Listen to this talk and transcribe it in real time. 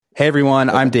Hey everyone,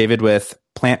 I'm David with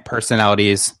Plant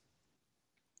Personalities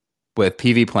with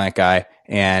PV Plant Guy.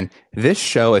 And this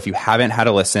show, if you haven't had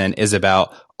a listen, is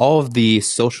about all of the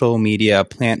social media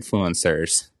plant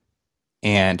influencers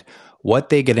and what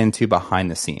they get into behind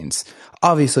the scenes.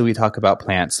 Obviously, we talk about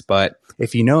plants, but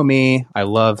if you know me, I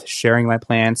love sharing my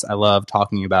plants. I love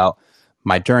talking about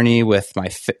my journey with my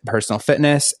personal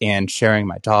fitness and sharing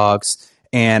my dogs.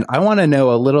 And I want to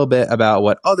know a little bit about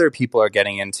what other people are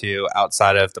getting into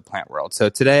outside of the plant world. So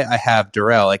today I have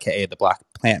Durrell, aka the Black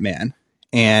Plant Man.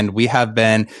 And we have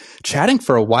been chatting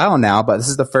for a while now, but this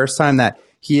is the first time that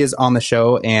he is on the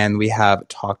show and we have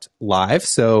talked live.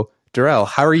 So Durrell,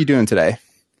 how are you doing today?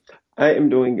 I am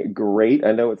doing great.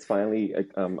 I know it's finally,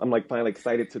 I'm like finally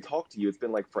excited to talk to you. It's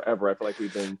been like forever. I feel like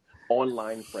we've been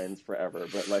online friends forever,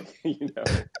 but like,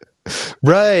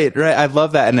 Right. I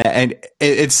love that. And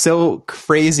it's so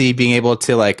crazy being able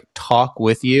to like talk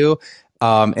with you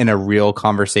in a real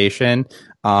conversation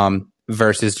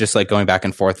versus just like going back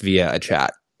and forth via a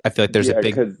chat. I feel like there's a yeah,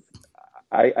 big. because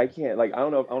I can't, like, I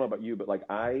don't know about you, but like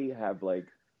I have like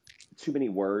too many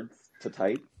words to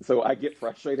type. So I get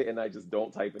frustrated and I just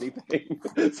don't type anything.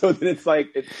 So then it's like,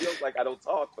 it feels like I don't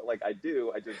talk, but like I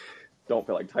do. I just don't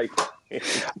feel like typing.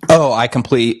 Oh, I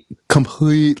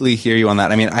completely hear you on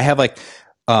that. I mean, I have like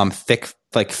thick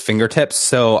like fingertips,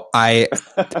 so I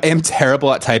am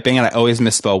terrible at typing and I always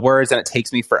misspell words and it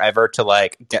takes me forever to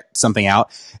like get something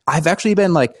out. I've actually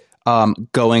been like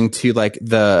going to like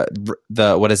the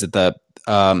what is it,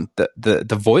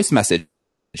 the voice message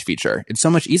feature. It's so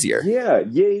much easier.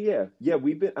 Yeah.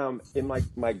 We've been in like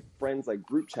my friends like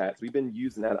group chats, we've been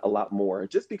using that a lot more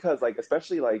just because like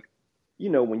especially like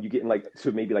when you get in like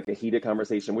to maybe like a heated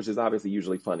conversation, which is obviously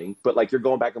usually funny, but like you're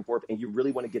going back and forth and you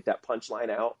really want to get that punchline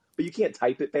out, but you can't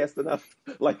type it fast enough.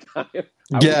 Like I will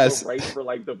go Yes. right for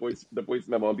like the voice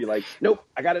memo and be like, nope,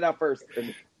 I got it out first.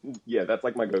 And yeah, that's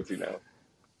like my go-to now.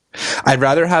 I'd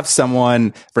rather have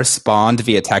someone respond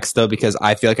via text though, because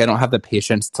I feel like I don't have the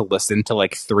patience to listen to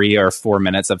like 3 or 4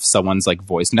 minutes of someone's like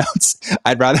voice notes.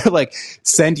 I'd rather like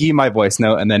send you my voice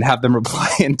note and then have them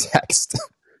reply in text.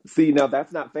 See, now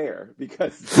that's not fair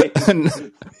because then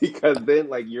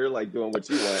like you're like doing what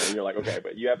you want and you're like, okay,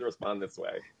 but you have to respond this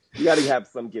way. You got to have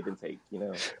some give and take.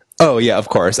 Oh yeah, of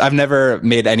course. I've never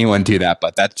made anyone do that,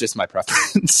 but that's just my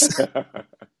preference.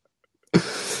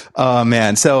 Oh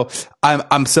man. So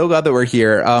I'm so glad that we're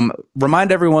here.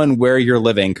 Remind everyone where you're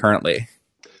living currently.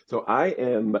 So I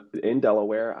am in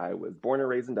Delaware. I was born and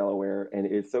raised in Delaware, and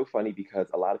it's so funny because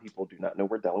a lot of people do not know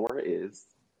where Delaware is,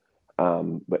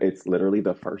 but it's literally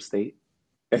the first state.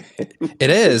 It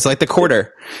is like the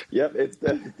quarter. Yep, it's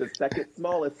the second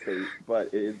smallest state, but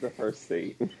it is the first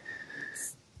state.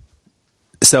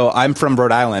 So I'm from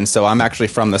Rhode Island, so I'm actually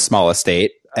from the smallest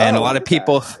state. And Oh, a lot of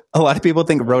people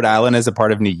think Rhode Island is a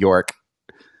part of New York.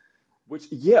 which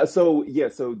so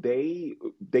they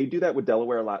do that with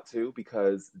Delaware a lot too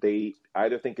because they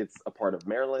either think it's a part of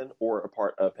Maryland or a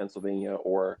part of Pennsylvania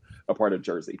or a part of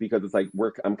Jersey because it's like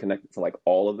I'm connected to like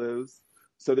all of those.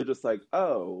 So they're just like,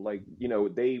 oh, like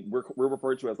we're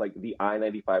referred to as like the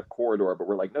I-95 corridor, but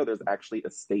we're like, no, there's actually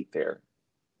a state there.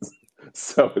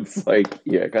 So it's like,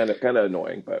 yeah, kind of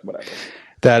annoying, but whatever.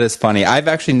 That is funny. I've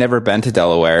actually never been to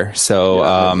Delaware,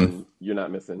 so You're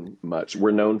not missing much.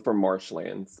 We're known for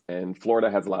marshlands, and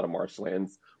Florida has a lot of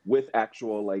marshlands with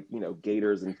actual like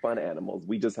gators and fun animals.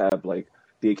 We just have like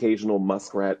the occasional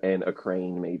muskrat and a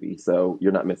crane, maybe. So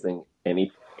you're not missing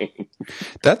anything.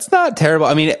 that's not terrible.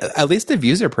 I mean, at least the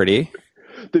views are pretty.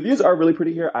 The views are really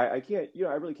pretty here. I can't,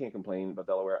 I really can't complain about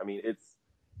Delaware. I mean,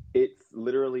 it's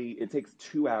literally it takes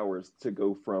 2 hours to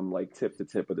go from like tip to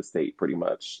tip of the state, pretty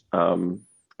much.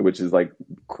 Which is like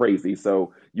crazy.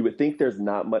 So you would think there's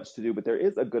not much to do, but there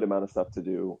is a good amount of stuff to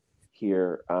do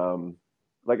here.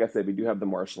 Like I said, we do have the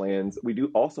marshlands. We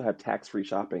do also have tax-free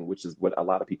shopping, which is what a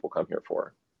lot of people come here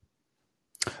for.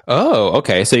 Oh,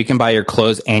 okay. So you can buy your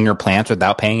clothes and your plants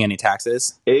without paying any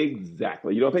taxes?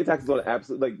 Exactly. You don't pay taxes on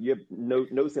absolute, like you have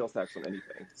no sales tax on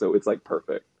anything. So it's like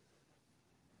perfect.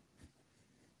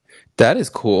 That is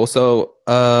cool. So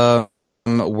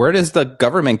where does the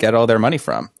government get all their money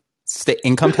from? State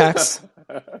income tax?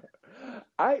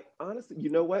 I honestly, you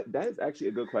know what? That is actually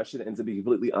a good question. And to be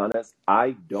completely honest,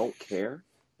 I don't care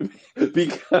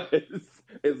because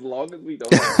as long as we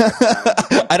don't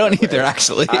have I don't either,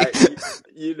 taxes, actually.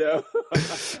 you know,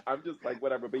 I'm just like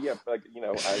whatever. But yeah, like I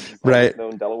just always Right.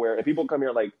 known Delaware, and people come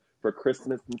here like for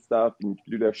Christmas and stuff, and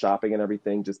do their shopping and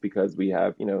everything, just because we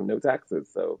have no taxes.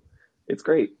 So it's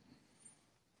great.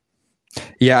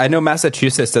 Yeah, I know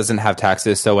Massachusetts doesn't have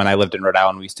taxes. So when I lived in Rhode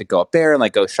Island, we used to go up there and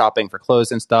like go shopping for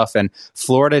clothes and stuff. And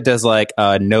Florida does like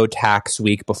a no tax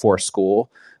week before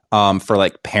school. for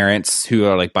like parents who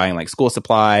are like buying like school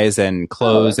supplies and Oh,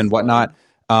 clothes that's and whatnot.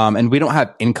 fun. And we don't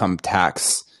have income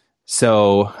tax.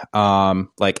 So,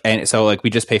 and so like we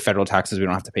just pay federal taxes. We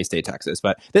don't have to pay state taxes.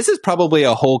 But this is probably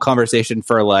a whole conversation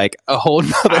for like a whole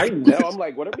nother. I know. I'm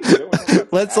like, what are we doing? We're talking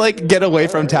about Let's like get taxes. away All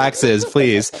from right. taxes,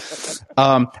 please.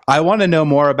 I want to know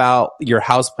more about your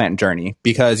houseplant journey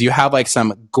because you have like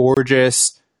some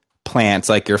gorgeous plants,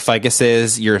 like your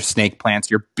ficuses, your snake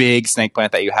plants, your big snake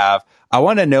plant that you have. I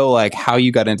want to know like how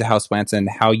you got into houseplants and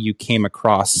how you came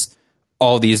across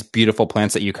all these beautiful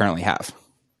plants that you currently have.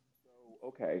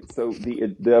 Okay, so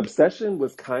the obsession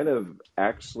was kind of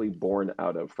actually born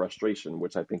out of frustration,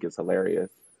 which I think is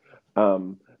hilarious.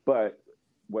 But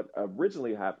what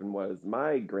originally happened was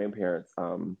my grandparents,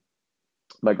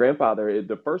 my grandfather,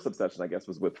 the first obsession I guess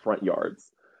was with front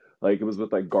yards, like it was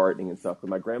with like gardening and stuff. But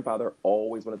my grandfather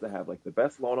always wanted to have like the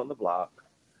best lawn on the block,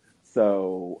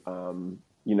 so,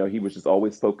 he was just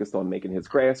always focused on making his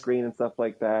grass green and stuff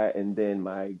like that. And then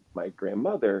my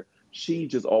grandmother, she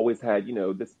just always had,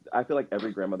 this. I feel like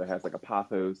every grandmother has like a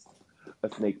pothos,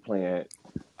 a snake plant.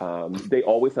 They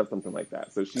always have something like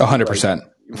that. So she just like, 100%.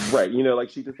 right, like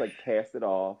she just like passed it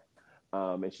off.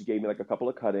 And she gave me like a couple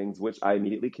of cuttings, which I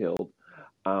immediately killed.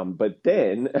 But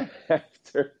then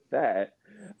after that,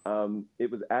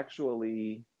 it was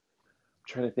actually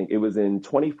trying to think. It was in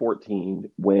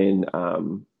 2014 when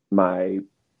my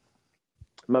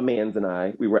mans and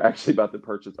I we were actually about to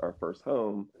purchase our first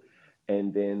home,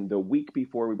 and then the week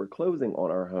before we were closing on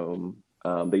our home,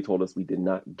 they told us we did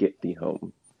not get the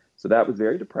home. So that was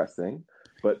very depressing.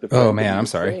 But the Oh friends that man, we I'm were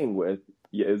sorry. staying with,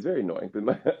 yeah, it was very annoying.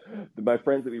 But my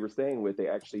friends that we were staying with, they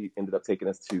actually ended up taking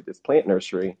us to this plant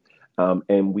nursery,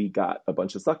 and we got a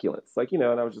bunch of succulents. Like, and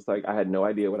I was just like, I had no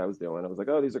idea what I was doing. I was like,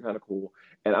 oh, these are kind of cool.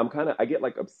 And I get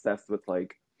like obsessed with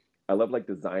like, I love like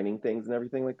designing things and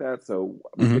everything like that. So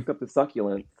we Hmm. picked up the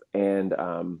succulents and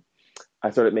I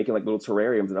started making like little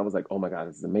terrariums and I was like, oh my God,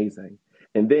 this is amazing.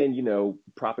 And then,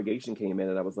 propagation came in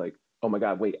and I was like, oh my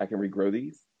God, wait, I can regrow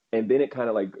these. And then it kind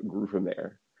of like grew from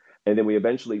there. And then we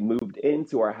eventually moved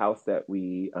into our house that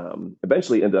we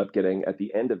eventually ended up getting at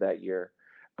the end of that year.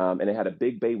 And it had a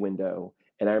big bay window.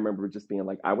 And I remember just being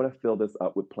like, I want to fill this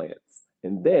up with plants.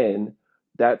 And then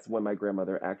that's when my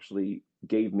grandmother actually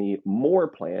gave me more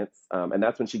plants. And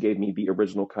that's when she gave me the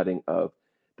original cutting of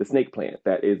the snake plant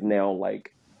that is now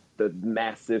like the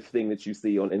massive thing that you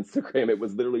see on Instagram. It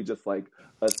was literally just like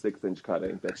a 6-inch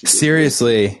cutting that she gave me.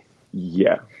 Seriously,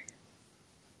 Yeah.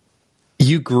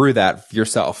 you grew that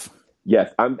yourself.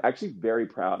 Yes, I'm actually very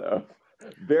proud of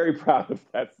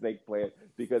that snake plant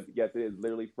because yes, it is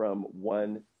literally from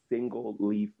one single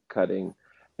leaf cutting,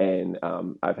 and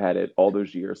I've had it all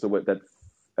those years. So what? That's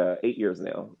 8 years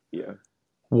now. Yeah,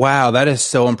 Wow, that is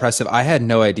so impressive. I had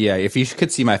no idea. If you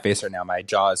could see my face right now, my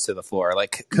jaw is to the floor.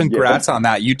 Like, yeah. congrats on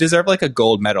that. You deserve like a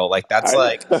gold medal. Like, that's I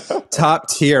like top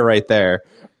tier right there.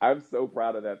 I'm so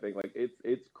proud of that thing. Like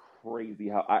it's crazy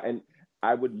how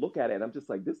I would look at it and I'm just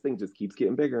like this thing just keeps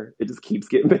getting bigger. It just keeps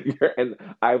getting bigger. And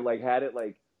I've like had it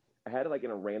like I had it like in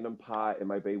a random pot in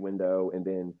my bay window and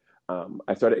then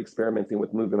I started experimenting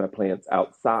with moving my plants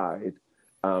outside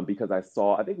because I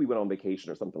think we went on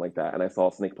vacation or something like that and I saw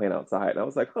a snake plant outside and I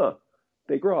was like, huh,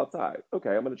 they grow outside. Okay,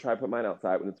 I'm gonna try to put mine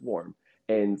outside when it's warm.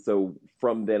 And so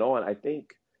from then on, I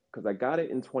think because I got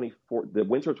it in the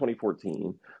winter of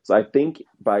 2014. So I think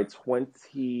by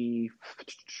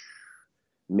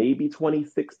maybe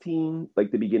 2016,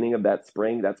 like the beginning of that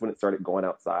spring, that's when it started going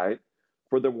outside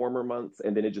for the warmer months,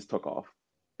 and then it just took off,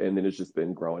 and then it's just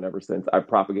been growing ever since. I've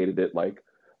propagated it like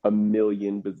a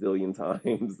million bazillion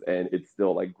times, and it's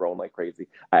still like growing like crazy.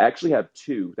 I actually have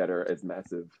two that are as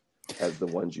massive as the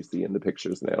ones you see in the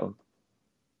pictures now.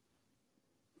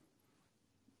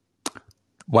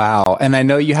 Wow. And I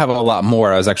know you have a lot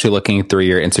more. I was actually looking through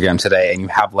your Instagram today and you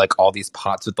have like all these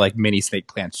pots with like mini snake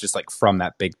plants just like from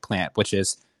that big plant, which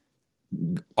is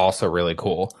also really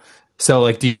cool. So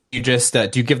like do you just do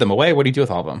you give them away? What do you do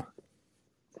with all of them?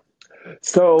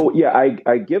 So yeah,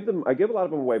 I give a lot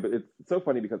of them away, but it's so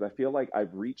funny because I feel like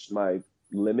I've reached my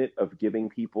limit of giving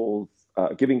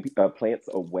plants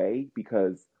away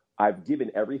because I've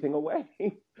given everything away.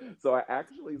 So I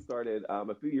actually started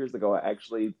a few years ago. I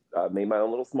actually made my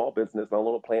own little small business, my own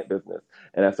little plant business,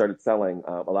 and I started selling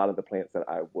a lot of the plants that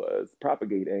I was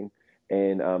propagating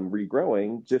and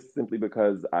regrowing just simply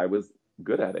because I was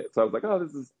good at it. So I was like, oh,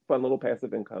 this is fun little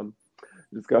passive income,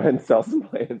 just go ahead and sell some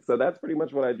plants. So that's pretty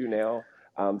much what I do now.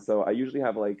 So I usually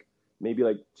have like maybe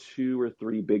like 2 or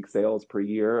 3 big sales per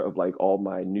year of like all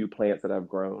my new plants that I've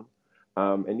grown.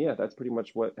 And yeah, that's pretty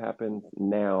much what happens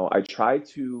now. I try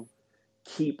to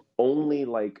keep only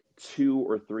like 2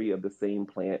 or 3 of the same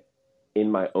plant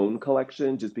in my own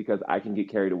collection just because I can get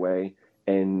carried away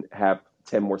and have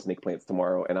 10 more snake plants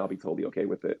tomorrow and I'll be totally okay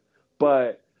with it.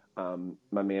 But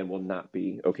my man will not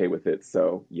be okay with it.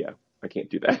 So yeah, I can't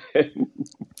do that.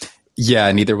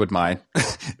 Yeah, neither would mine.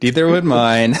 Neither would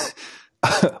mine.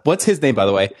 What's his name, by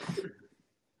the way?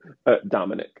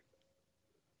 Dominic.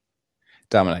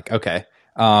 Dominic. Okay.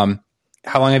 How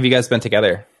long have you guys been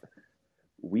together?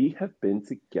 We have been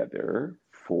together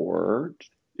for,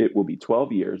 it will be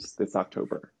 12 years this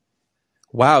October.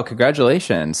 Wow,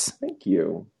 congratulations. Thank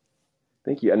you.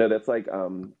 Thank you. I know that's like I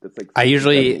 6 or 7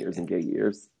 usually years in gay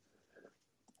years.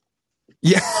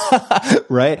 Yeah,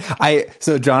 right.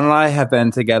 So John and I have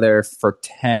been together for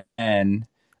 10.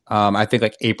 I think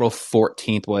like April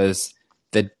 14th,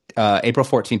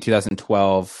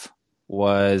 2012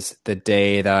 was the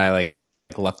day that I like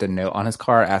left a note on his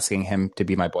car asking him to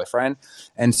be my boyfriend.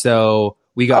 And so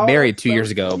we got Oh, married that's 2 so years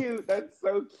ago. cute. That's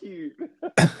so cute.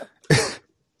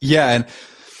 Yeah, and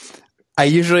I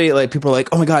usually like people are like,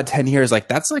 "Oh my god, 10 years." Like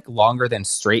that's like longer than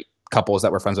straight couples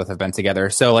that we're friends with have been together.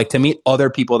 So like to meet other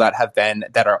people that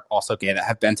are also gay that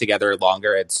have been together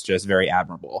longer, it's just very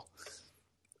admirable.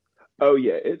 Oh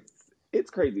yeah, it's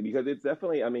crazy because it's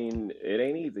definitely, I mean, it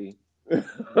ain't easy. But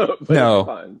it's No.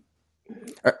 fun.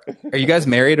 Are you guys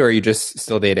married or are you just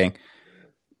still dating?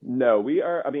 No, we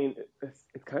are, I mean,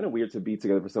 it's kind of weird to be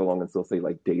together for so long and still say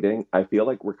like dating. I feel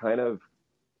like we're kind of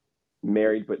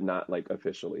married but not like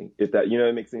officially. If that,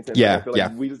 it makes any sense. Like I Yeah, feel like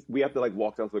yeah. we have to like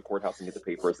walk down to the courthouse and get the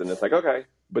papers and it's like, okay,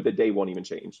 but the day won't even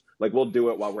change. Like we'll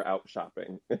do it while we're out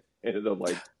shopping. And it'll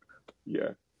like,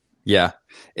 yeah, Yeah.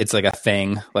 It's like a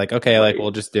thing. Like, okay, like right.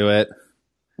 we'll just do it.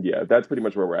 Yeah, that's pretty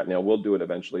much where we're at now. We'll do it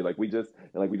eventually. We just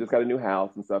got a new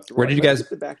house and stuff. So we're Where did like, you let's guys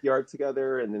get the backyard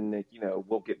together and then like,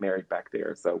 we'll get married back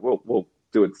there. So we'll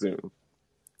do it soon.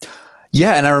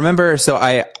 Yeah, and I remember so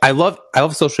I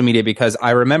love social media because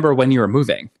I remember when you were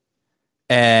moving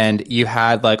and you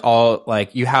had like all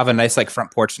like you have a nice like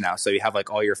front porch now. So you have like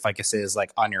all your ficuses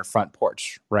like on your front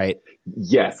porch, right?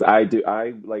 Yes, I do.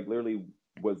 I like literally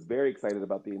was very excited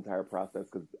about the entire process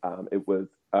because it was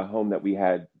a home that we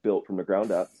had built from the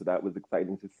ground up. So that was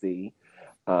exciting to see.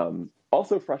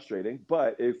 Also frustrating,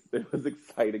 but it was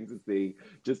exciting to see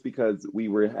just because we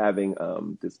were having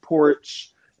this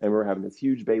porch and we were having this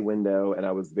huge bay window, and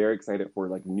I was very excited for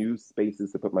like new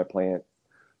spaces to put my plants.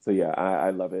 So yeah, I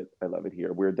love it. I love it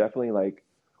here. We're definitely like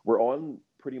we're on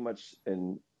pretty much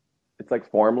an it's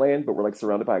like farmland, but we're like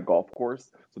surrounded by a golf course.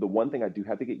 So the one thing I do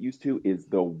have to get used to is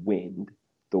the wind.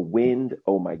 The wind,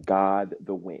 oh my God,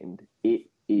 the wind. It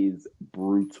is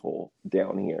brutal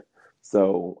down here.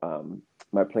 So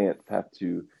my plants have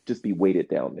to just be weighted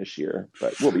down this year,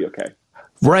 but we'll be okay.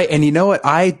 Right. And you know what?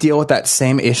 I deal with that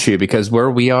same issue because where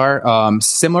we are,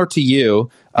 similar to you,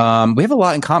 we have a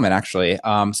lot in common actually.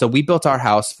 So we built our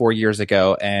house 4 years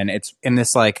ago and it's in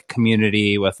this like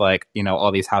community with like,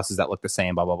 all these houses that look the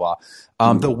same, blah, blah, blah.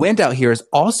 The Mm. wind out here is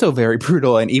also very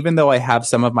brutal. And even though I have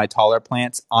some of my taller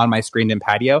plants on my screened in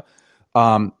patio,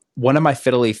 one of my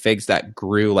fiddle leaf figs that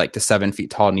grew like to 7 feet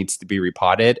tall needs to be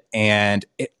repotted and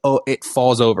it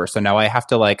falls over. So now I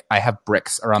have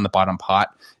bricks around the bottom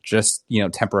pot just,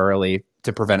 temporarily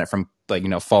to prevent it from like,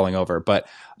 falling over. But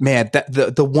man,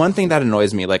 that the one thing that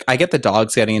annoys me, like I get the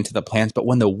dogs getting into the plants, but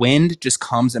when the wind just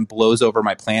comes and blows over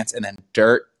my plants and then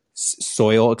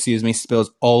soil, excuse me,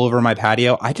 spills all over my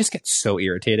patio, I just get so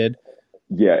irritated.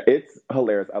 Yeah, it's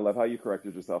hilarious. I love how you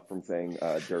corrected yourself from saying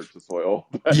dirt to soil.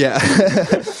 Yeah.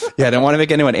 Yeah. I don't want to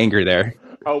make anyone angry there.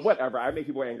 Oh, whatever. I make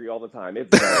people angry all the time. It's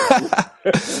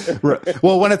dirt. Right.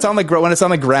 Well, when it's on the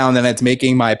ground and it's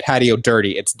making my patio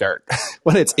dirty, it's dirt.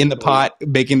 When it's in the Exactly. pot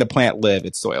making the plant live,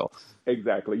 it's soil.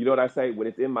 Exactly. You know what I say? When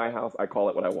it's in my house, I call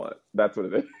it what I want. That's what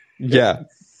it is. Yeah.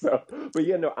 So, but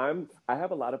yeah, no, I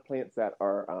have a lot of plants that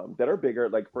are bigger.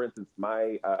 Like for instance,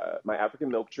 my African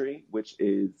milk tree, which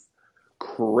is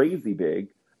crazy big.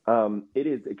 It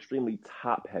is extremely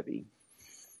top heavy,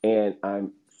 and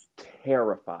I'm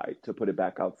terrified to put it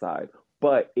back outside.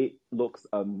 But it looks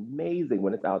amazing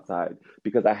when it's outside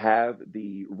because I have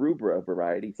the rubra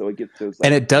variety, so it gets those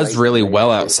And like it does nice really well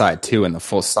branches. outside too in the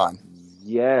full sun.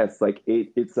 Yes, like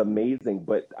it's amazing,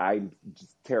 but I'm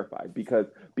just terrified because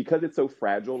it's so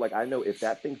fragile. Like I know if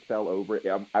that thing fell over,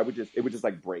 I would just it would just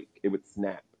like break, it would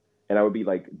snap, and I would be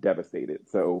like devastated.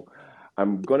 So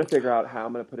I'm gonna figure out how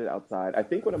I'm gonna put it outside. I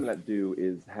think what I'm gonna do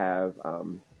is have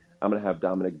I'm gonna have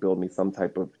Dominic build me some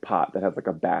type of pot that has like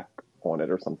a back on it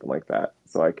or something like that,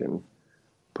 so I can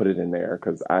put it in there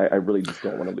because I really just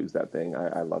don't want to lose that thing.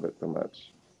 I love it so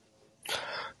much.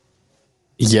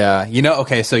 Yeah.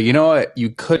 Okay, so you know what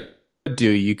you could do?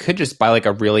 You could just buy like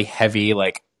a really heavy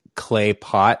like clay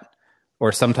pot,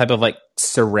 or some type of like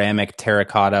ceramic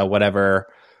terracotta, whatever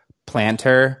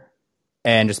planter,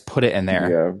 and just put it in there.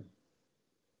 Yeah.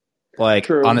 Like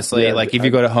True. honestly, Yeah. like if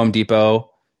you go to Home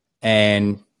Depot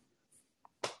and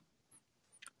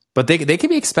but they can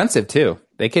be expensive too.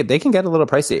 They can get a little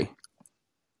pricey.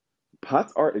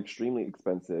 Pots are extremely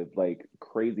expensive, like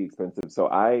crazy expensive. So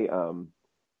I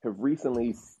have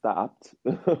recently stopped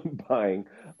buying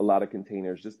a lot of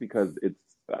containers just because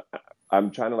uh,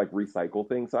 I'm trying to like recycle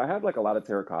things. So I have like a lot of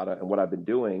terracotta, and what I've been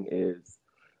doing is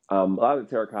a lot of the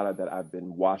terracotta that I've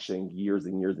been washing years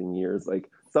and years and years. Like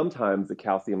sometimes the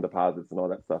calcium deposits and all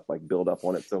that stuff like build up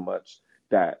on it so much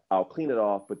that I'll clean it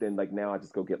off, but then like now I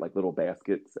just go get like little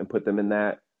baskets and put them in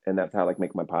that, and that's how I like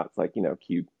make my pots like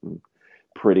cute and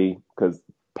pretty because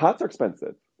pots are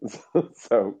expensive.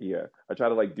 So yeah, I try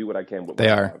to like do what I can with what They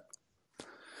I are. have.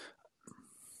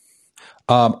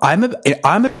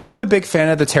 I'm a big fan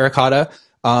of the terracotta.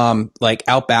 Like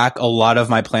out back, a lot of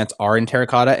my plants are in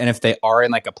terracotta, and if they are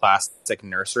in like a plastic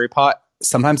nursery pot,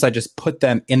 sometimes I just put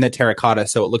them in the terracotta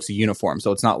so it looks uniform,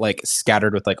 so it's not like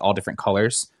scattered with like all different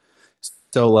colors.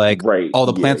 So like Right. all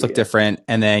the Yeah, plants look yeah. different,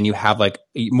 and then you have like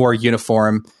more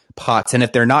uniform pots. And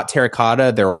if they're not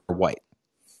terracotta, they're white.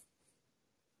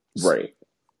 Right.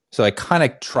 So I kind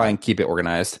of try and keep it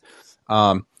organized.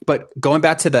 But going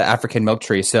back to the African milk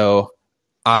tree, so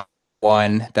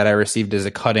one that I received as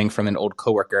a cutting from an old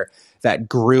coworker that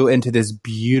grew into this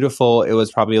beautiful. It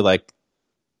was probably like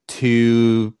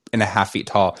 2.5 feet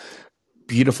tall,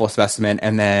 beautiful specimen.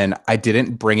 And then I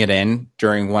didn't bring it in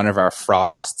during one of our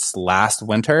frosts last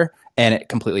winter, and it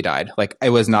completely died. Like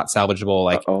it was not salvageable,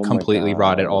 like Oh my completely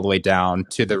rotted all God. the way down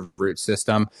to the root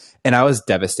system. And I was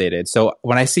devastated. So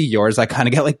when I see yours, I kind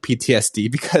of get like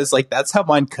PTSD because like that's how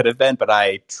mine could have been, but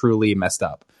I truly messed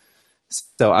up.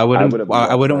 So I I wouldn't would have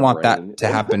I lost wouldn't my want that brain. to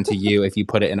happen to you if you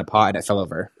put it in a pot and it fell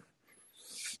over.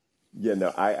 Yeah,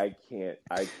 no, I can't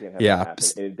have that Yeah.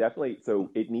 happen. And it definitely, so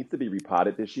it needs to be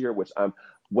repotted this year, which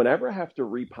whenever I have to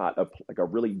repot like a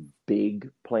really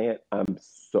big plant,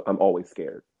 I'm always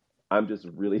scared. I'm just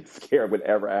really scared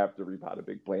whenever I have to repot a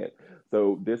big plant.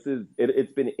 So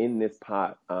it's been in this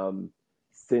pot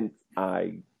since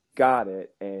I got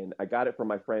it, and I got it from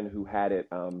my friend who had it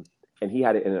and he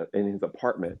had it in his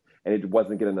apartment, and it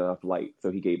wasn't getting enough light,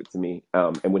 so he gave it to me.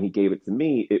 And when he gave it to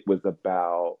me, it was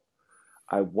about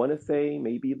I want to say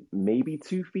maybe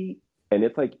 2 feet, and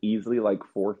it's like easily like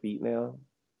 4 feet now.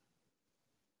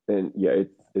 And yeah,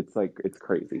 it's like it's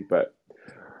crazy, but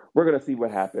we're gonna see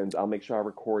what happens. I'll make sure I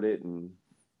record it, and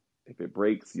if it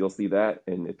breaks, you'll see that,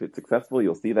 and if it's successful,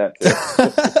 you'll see that too.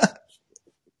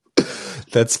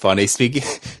 That's funny.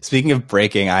 Speaking of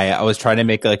breaking, I was trying to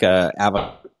make like a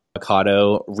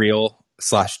avocado reel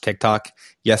slash TikTok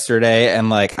yesterday, and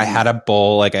like I Mhm. had a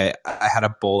bowl, like I had a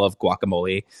bowl of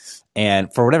guacamole,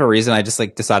 and for whatever reason, I just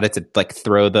like decided to like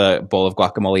throw the bowl of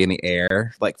guacamole in the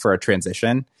air, like for a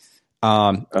transition.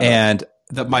 Uh-huh. And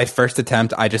my first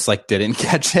attempt, I just like didn't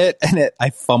catch it, and I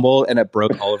fumbled, and it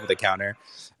broke all over the counter.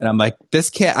 And I'm like,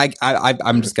 this can't.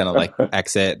 I'm just gonna like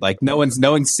exit. Like no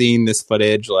one's seen this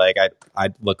footage. Like I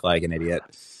look like an idiot.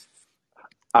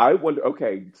 I wonder.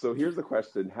 Okay, so here's the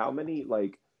question: how many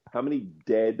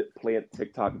dead plant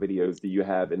TikTok videos do you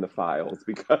have in the files?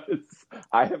 Because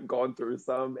I have gone through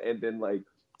some, and then like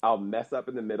I'll mess up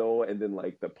in the middle, and then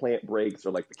like the plant breaks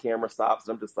or like the camera stops,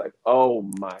 and I'm just like, oh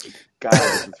my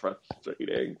God, this is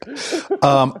frustrating.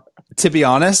 Um, to be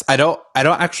honest, I don't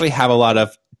actually have a lot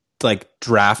of like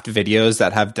draft videos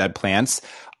that have dead plants,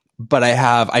 but I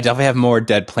definitely have more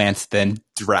dead plants than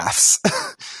drafts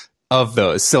of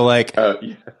those. So like Yeah.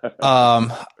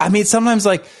 I mean sometimes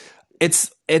like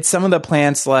it's some of the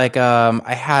plants like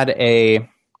I had a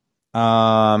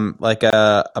like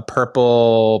a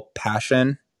purple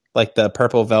passion, like the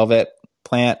purple velvet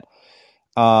plant.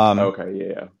 Um Okay,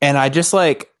 yeah. and I just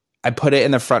like I put it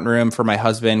in the front room for my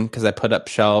husband because I put up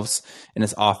shelves in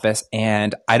his office,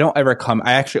 and I don't ever come.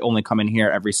 I actually only come in here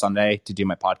every Sunday to do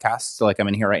my podcast. So like I'm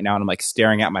in here right now, and I'm like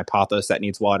staring at my pothos that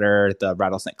needs water, the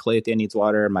rattlesnake calathea needs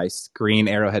water, my green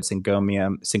arrowhead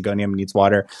syngonium needs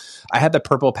water. I had the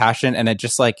purple passion, and it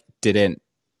just like didn't.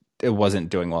 It wasn't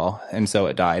doing well, and so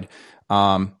it died.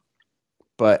 Um,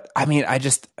 but I mean, I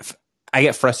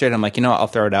get frustrated. I'm like, I'll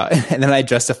throw it out, and then I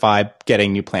justify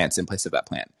getting new plants in place of that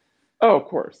plant. Oh, of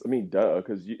course. I mean, duh,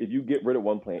 because if you get rid of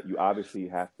one plant, you obviously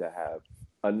have to have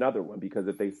another one. Because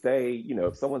if they say,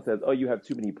 if someone says, "Oh, you have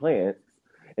too many plants,"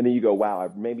 and then you go, "Wow,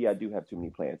 maybe I do have too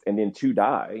many plants," and then two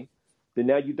die, then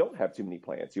now you don't have too many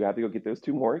plants. You have to go get those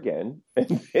two more again, and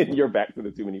then you're back to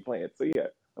the too many plants. So yeah,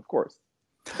 of course,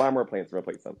 buy more plants and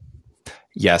replace them.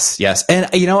 Yes, yes. And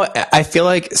you know what? I feel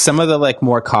like some of the like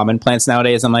more common plants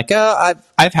nowadays, I'm like, oh,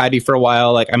 I've had you for a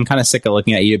while. Like I'm kind of sick of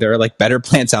looking at you. There are like better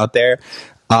plants out there.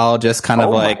 I'll just kind of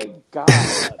Oh like my God,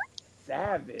 a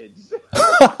savage.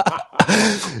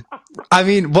 I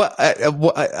mean,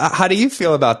 how do you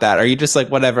feel about that? Are you just like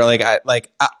whatever?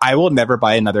 I will never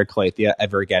buy another Calathea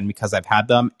ever again because I've had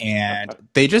them and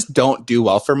they just don't do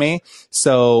well for me.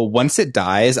 So once it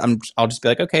dies, I'll just be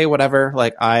like, okay, whatever.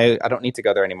 Like I don't need to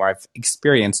go there anymore. I've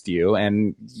experienced you,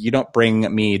 and you don't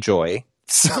bring me joy.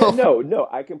 Yeah, So no,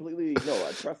 I completely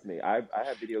no. Trust me, I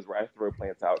have videos where I throw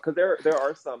plants out because there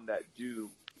are some that do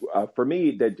for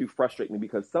me that do frustrate me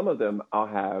because some of them I'll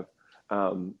have.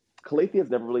 Calathea's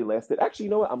never really lasted. Actually,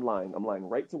 you know what? I'm lying. I'm lying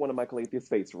right to one of my Calathea's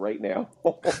face right now.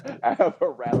 I have a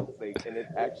rattlesnake, and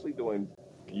it's actually doing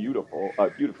beautifully.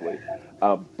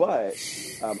 But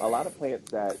a lot of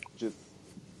plants that just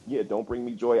yeah don't bring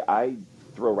me joy. I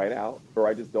throw right out, or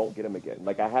I just don't get them again.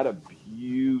 Like I had a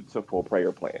beautiful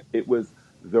prayer plant. It was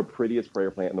the prettiest prayer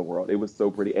plant in the world. It was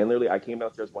so pretty. And literally, I came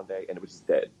downstairs one day and it was just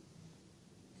dead.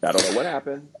 I don't know what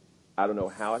happened. I don't know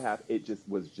how it happened. It just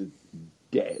was just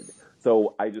dead.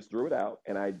 So I just threw it out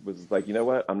and I was just like, you know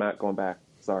what? I'm not going back.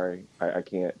 Sorry. I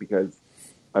can't because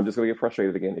I'm just going to get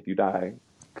frustrated again if you die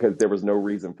because there was no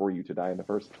reason for you to die in the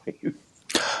first place.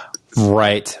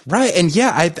 right, right, and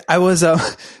yeah, I was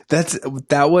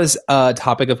that was a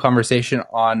topic of conversation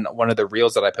on one of the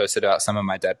reels that I posted about some of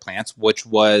my dead plants, which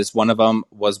was one of them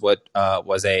was what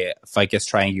was a Ficus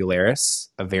triangularis,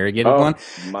 a variegated one,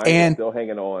 Oh, mine is and still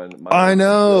hanging on. Mine I is still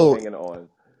know hanging on.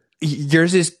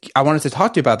 yours is. I wanted to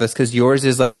talk to you about this because yours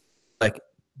is like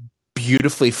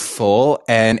beautifully full,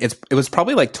 and it was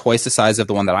probably like twice the size of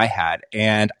the one that I had,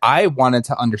 and I wanted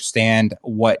to understand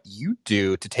what you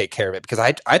do to take care of it because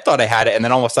I thought I had it, and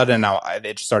then all of a sudden now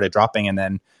it just started dropping, and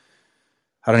then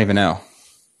I don't even know.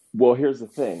 Well, here's the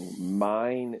thing.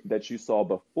 Mine that you saw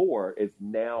before is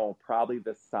now probably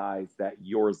the size that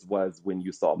yours was when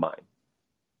you saw mine.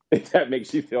 If that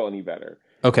makes you feel any better.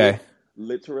 Okay. It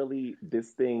literally, this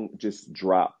thing just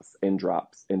drops and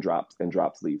drops and drops and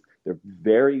drops leaves. They're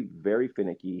very, very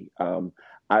finicky.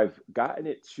 I've gotten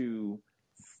it to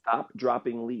stop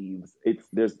dropping leaves. It's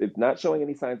not showing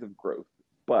any signs of growth,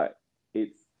 but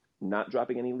it's not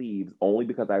dropping any leaves only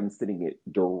because I'm sitting it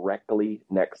directly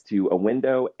next to a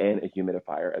window and a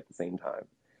humidifier at the same time.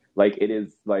 Like it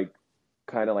is like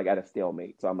kind of like at a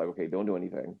stalemate. So I'm like, okay, don't do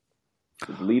anything.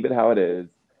 Just leave it how it is,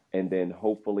 and then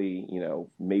hopefully,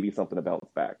 maybe something to bounce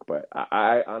back. But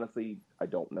I honestly, I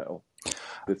don't know.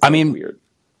 This I feels mean, weird.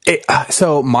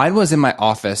 so mine was in my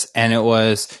office, and it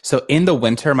was so in the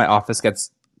winter my office gets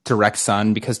direct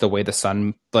sun because the way the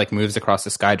sun like moves across the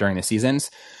sky during the seasons,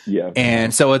 Yeah,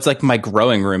 and so it's like my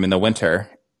growing room in the winter.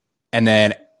 And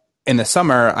then in the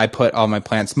summer, I put all my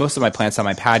plants, most of my plants on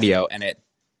my patio,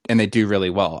 and they do really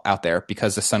well out there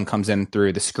because the sun comes in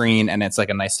through the screen, and it's like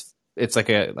a nice, it's like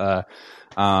a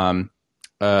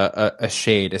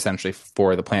shade essentially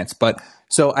for the plants. But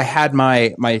so I had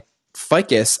my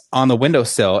ficus on the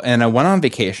windowsill, and I went on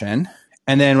vacation,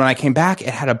 and then when I came back, it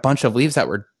had a bunch of leaves that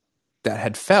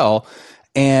had fell,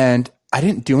 and I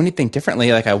didn't do anything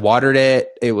differently. Like I watered it,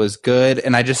 it was good,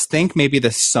 and I just think maybe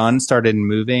the sun started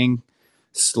moving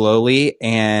slowly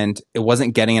and it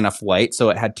wasn't getting enough light, so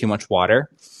it had too much water.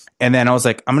 And then I was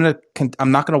like, I'm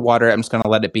not gonna water it. I'm just gonna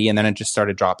let it be. And then it just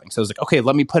started dropping. So I was like, okay,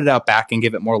 let me put it out back and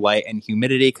give it more light and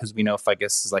humidity because we know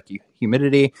ficus is like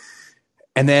humidity.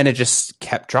 And then it just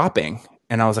kept dropping.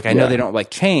 And I was like, I know yeah. they don't like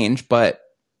change, but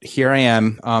here I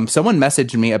am. Someone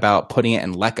messaged me about putting it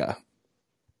in leca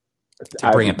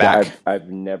to bring it back. I've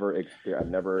never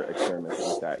experimented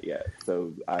with that yet.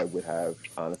 So I would have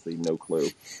honestly no clue.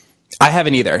 I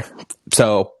haven't either.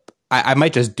 So I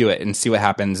might just do it and see what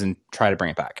happens and try to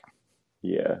bring it back.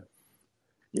 Yeah,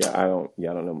 I don't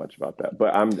know much about that.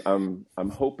 But I'm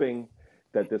hoping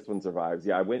that this one survives.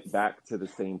 Yeah, I went back to the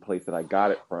same place that I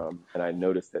got it from, and I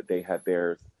noticed that they had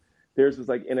theirs. Theirs was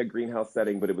like in a greenhouse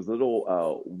setting, but it was a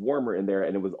little warmer in there,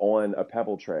 and it was on a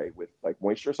pebble tray with like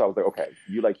moisture. So I was like, okay,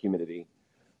 you like humidity,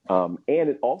 and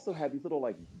it also had these little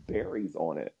like berries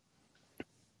on it,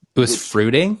 It was which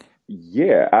fruiting.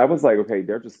 yeah, I was like, okay,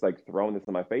 they're just like throwing this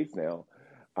in my face now.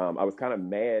 I was kind of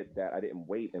mad that I didn't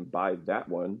wait and buy that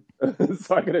one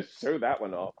so I could have showed that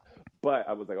one off. But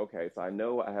I was like, okay, so I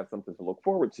know I have something to look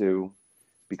forward to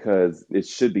because it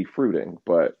should be fruiting.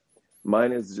 But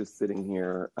mine is just sitting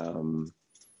here.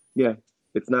 Yeah,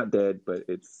 it's not dead, but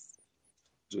it's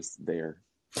just there.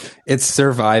 It's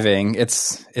surviving.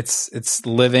 It's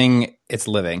living. It's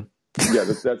living. Yeah,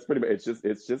 that's pretty much. It's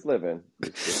just living.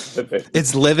 It's just living.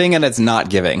 It's living and it's not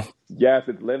giving. Yes,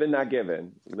 it's living, not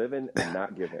giving. Living and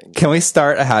not giving. Can we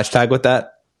start a hashtag with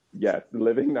that? Yes,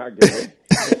 living, not giving.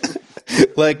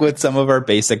 Like with some of our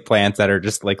basic plants that are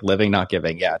just like living, not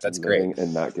giving. Yeah, that's great. Living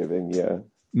and not giving. Yeah.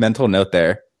 Mental note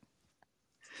there.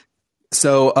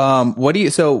 So, what do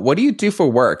you do for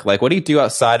work? Like, what do you do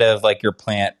outside of like your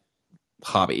plant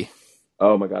hobby?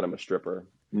 Oh my God, I'm a stripper.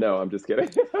 No, I'm just kidding.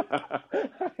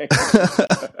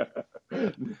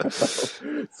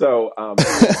 No. So,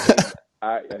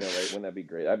 I know, right? Wouldn't that be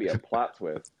great? That'd be a plot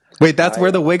twist. Wait, that's where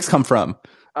I, the wigs come from.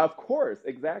 of course,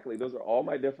 exactly. Those are all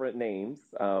my different names.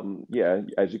 Yeah,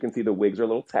 as you can see, the wigs are a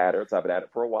little tattered, so I've been at it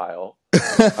for a while.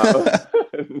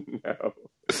 No,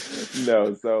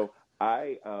 no. So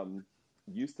I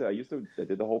did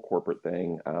the whole corporate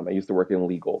thing. I used to work in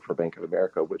legal for Bank of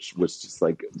America, which was just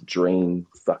like drain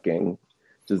sucking,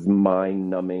 just mind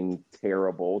numbing,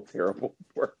 terrible, terrible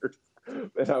work.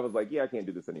 And I was like, yeah, I can't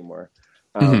do this anymore.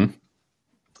 Hmm. Um,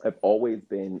 I've always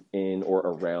been in or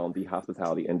around the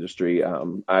hospitality industry.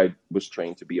 I was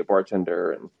trained to be a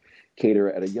bartender and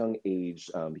cater at a young age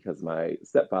because my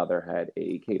stepfather had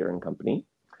a catering company.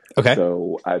 Okay.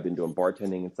 So I've been doing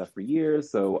bartending and stuff for years.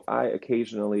 So I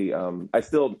occasionally, I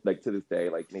still like to this day,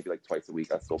 like maybe like twice a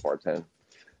week, I still bartend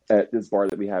at this bar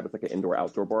that we have. It's like an indoor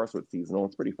outdoor bar, so it's seasonal.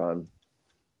 It's pretty fun.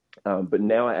 But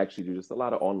now I actually do just a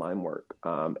lot of online work,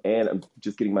 and I'm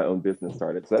just getting my own business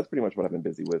started. So that's pretty much what I've been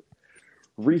busy with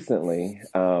recently.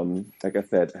 Like I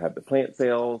said, I have the plant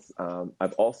sales.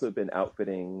 I've also been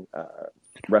outfitting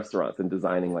restaurants and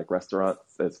designing like restaurants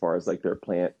as far as like their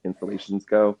plant installations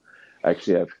go. I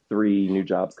actually have three new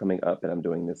jobs coming up that I'm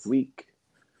doing this week.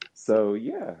 So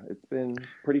yeah, it's been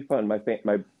pretty fun. My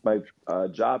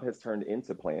job has turned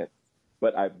into plants,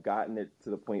 but I've gotten it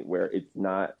to the point where it's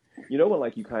not. You know when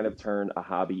like you kind of turn a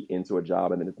hobby into a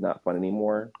job and then it's not fun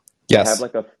anymore. I have Yes.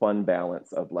 like a fun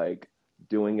balance of like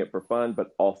doing it for fun,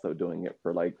 but also doing it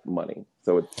for like money.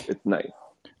 So it's nice.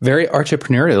 Very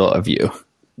entrepreneurial of you.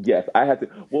 Yes, I had to.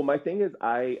 Well, my thing is,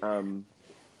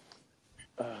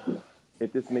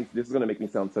 if this is going to make me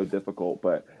sound so difficult,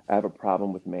 but I have a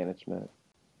problem with management.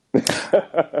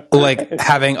 Like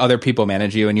having other people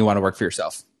manage you and you want to work for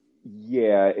yourself.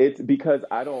 Yeah, it's because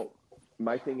I don't.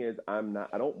 My thing is, I'm not.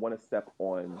 I don't want to step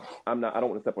on. I'm not. I don't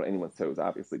want to step on anyone's toes,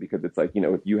 obviously, because it's like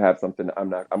if you have something, I'm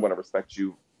not. I'm going to respect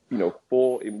you.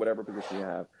 Full in whatever position you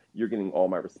have. You're getting all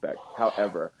my respect.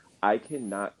 However, I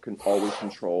cannot always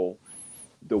control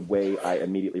the way I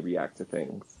immediately react to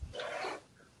things.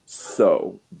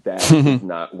 So that does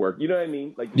not work. You know what I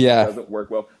mean? Like it just Yeah. doesn't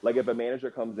work well. Like if a manager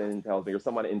comes in and tells me, or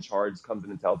someone in charge comes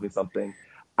in and tells me something,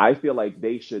 I feel like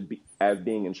they should be, as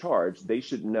being in charge, they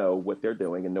should know what they're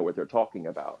doing and know what they're talking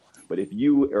about. But if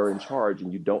you are in charge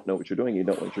and you don't know what you're doing, you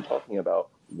don't know what you're talking about,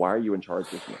 why are you in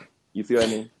charge with me? You see what I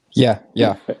mean? Yeah.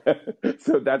 Yeah.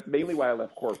 So that's mainly why I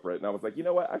left corporate. And I was like, you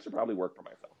know what? I should probably work for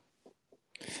myself.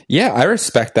 Yeah. I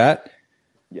respect that.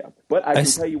 Yeah. But I I can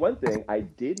s- tell you one thing, I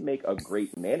did make a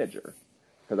great manager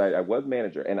because I was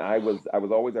manager and I was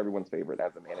always everyone's favorite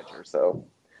as a manager. So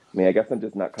I mean, I guess I'm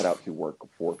just not cut out to work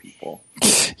for people.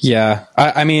 yeah.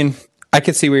 I mean, I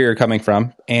could see where you're coming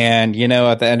from. And,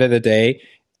 at the end of the day,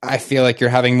 I feel like you're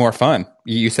having more fun.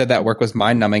 You said that work was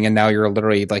mind numbing and now you're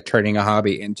literally like turning a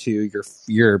hobby into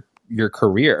your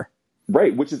career.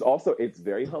 Right, which is also it's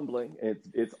very humbling.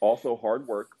 It's also hard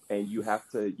work and you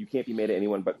can't be made at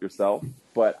anyone but yourself,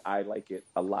 but I like it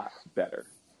a lot better.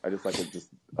 I just like it just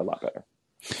a lot better.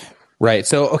 Right.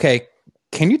 So, okay.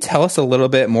 Can you tell us a little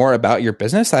bit more about your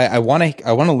business? I want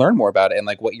to learn more about it and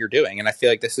like what you're doing. And I feel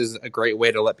like this is a great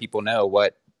way to let people know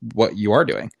what you are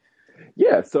doing.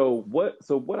 Yeah, so what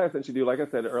I essentially do, like I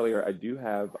said earlier, I do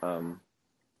have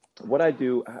what I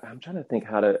do, I'm trying to think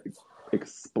how to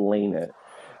explain it.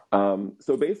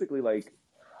 So basically, like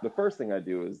the first thing I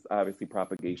do is obviously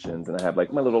propagations, and I have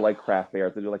like my little like craft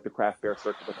fairs. I do like the craft fair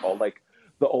circle with all like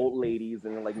the old ladies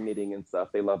and like knitting and stuff.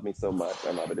 They love me so much.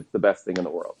 I love it. It's the best thing in the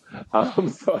world.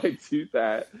 So I do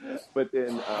that. But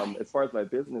then, as far as my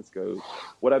business goes,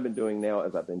 what I've been doing now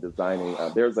is I've been designing.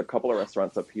 There's a couple of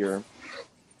restaurants up here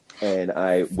and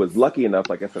I was lucky enough,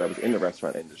 like I said, I was in the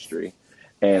restaurant industry.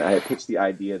 And I had pitched the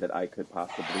idea that I could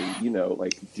possibly,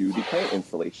 like do the plant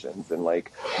installations and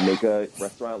like make a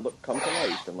restaurant come to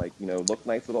life and like, look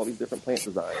nice with all these different plant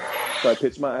designs. So I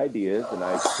pitched my ideas and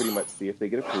I pretty much see if they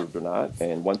get approved or not.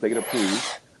 And once they get approved,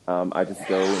 I just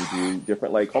go and do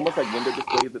different, like almost like window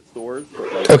displays at stores,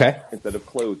 but like Okay. instead of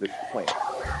clothes, it's plants.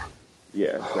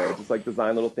 Yeah, so just like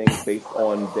design little things based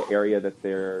on the area that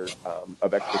they're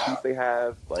of expertise they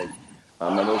have. Like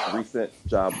my most recent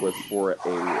job was for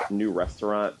a new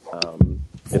restaurant.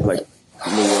 It's like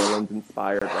New Orleans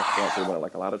inspired restaurants. They want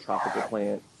like a lot of tropical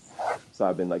plants. So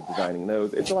I've been like designing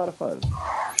those. It's a lot of fun.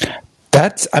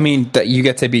 I mean, that you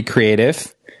get to be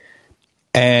creative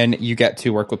and you get to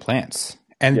work with plants.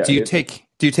 And Yeah, do you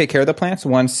take care of the plants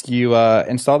once you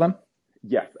install them?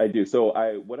 yes, I do.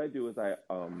 So what I do is I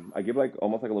give like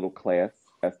almost like a little class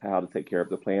as to how to take care of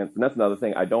the plants. And that's another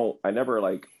thing. I never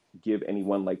like give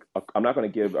anyone like I'm not going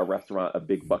to give a restaurant a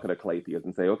big bucket of calatheas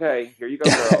and say, "Okay, here you go,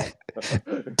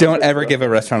 girl." Don't ever So, give a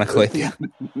restaurant a calathea.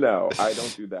 no, I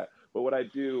don't do that. But what I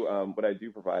do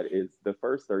provide is the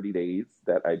first 30 days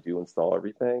that I do install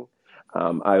everything.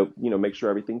 I, make sure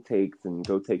everything takes and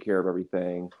go take care of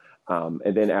everything. And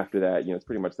then after that, it's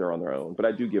pretty much they're on their own. But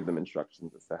I do give them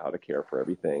instructions as to how to care for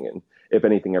everything. And if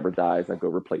anything ever dies, I go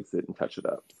replace it and touch it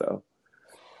up. So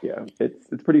yeah,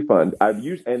 it's pretty fun. And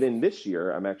then this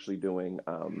year I'm actually doing.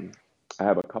 I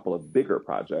have a couple of bigger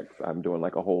projects. I'm doing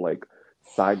like a whole like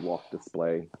sidewalk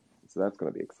display. So that's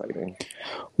going to be exciting.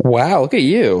 Wow, look at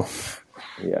you.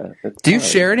 Yeah, it's Do you fun.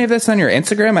 share any of this on your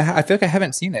Instagram? I feel like I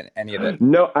haven't seen any of it.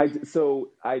 No, I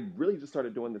really just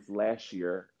started doing this last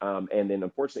year, and then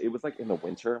unfortunately it was like in the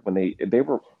winter when they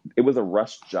were it was a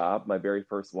rush job, my very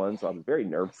first one, so I was very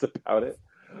nervous about it.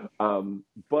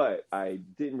 But I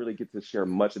didn't really get to share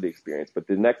much of the experience. But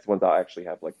the next ones I'll actually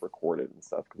have like recorded and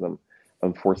stuff because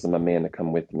I'm forcing my man to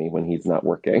come with me when he's not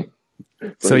working,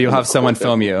 so So he you'll can have someone record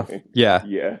film you. everything. Yeah.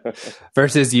 Yeah,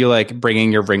 Versus you like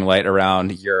bringing your ring light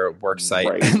around your work site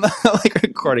right. and like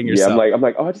recording Yeah, yourself. I'm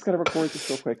like, oh, I just gotta record this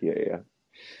real quick. Yeah, yeah.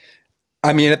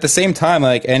 I mean, at the same time,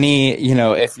 like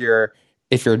if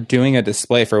you're doing a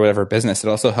display for whatever business, it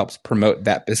also helps promote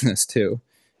that business too.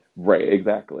 Right,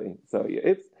 exactly. So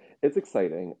yeah, it's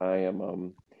exciting.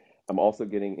 I'm also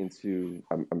getting into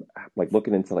I'm like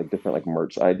looking into like different like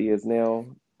merch ideas now.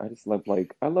 I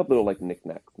love little like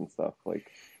knickknacks and stuff, like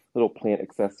little plant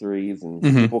accessories and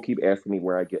Hmm. people keep asking me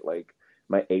where I get like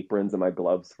my aprons and my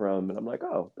gloves from and I'm like,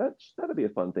 "Oh, that'd be a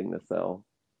fun thing to sell."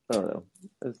 I don't know.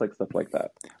 It's like stuff like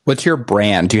that. What's your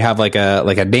brand? Do you have like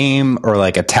a name or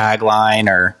like a tagline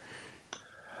or?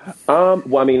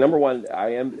 Well, I mean, number one,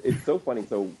 it's so funny.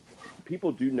 So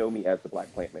people do know me as the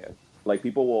Black Plant Man. Like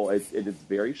people will, it is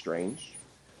very strange.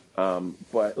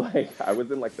 But like I was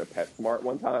in like the PetSmart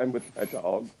one time with my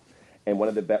dogs, and one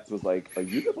of the vets was like, "Are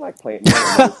you the Black Plant Man?"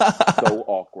 And it was so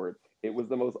awkward. It was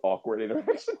the most awkward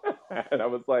interaction I had. And I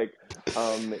was like,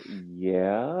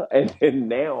 yeah. And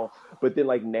now, but then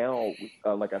like now,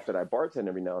 like I said, I bartend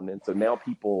every now and then. So now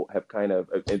people have kind of,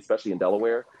 especially in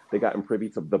Delaware, they gotten privy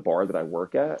to the bar that I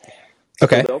work at. So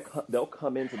Okay. they'll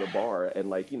come into the bar and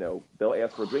like they'll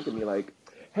ask for a drink and be like,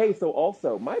 "Hey, so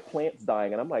also my plant's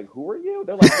dying," and I'm like, "Who are you?"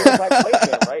 They're like, "You're the Black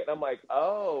Plant Man, right?" And I'm like,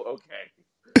 "Oh,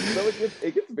 okay." So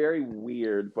it gets very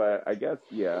weird, but I guess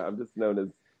yeah, I'm just known as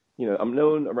I'm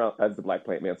known around as the Black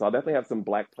Plant Man, so I'll definitely have some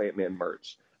Black Plant Man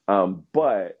merch.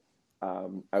 But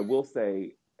I will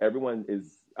say everyone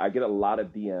is I get a lot of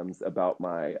DMs about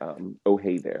my "Oh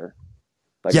Hey There."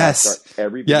 Like I start Yes.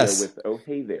 every video Yes. with "Oh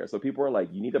Hey There," so people are like,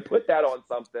 "You need to put that on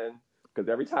something." Because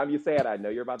every time you say it, I know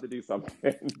you're about to do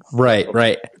something. Right. So,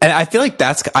 Right. And I feel like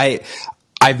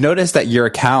I've noticed that your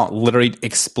account literally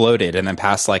exploded in the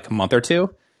past like month or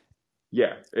two,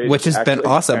 yeah, which it has been actually.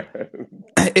 awesome.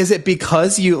 Is it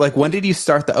because you like when did you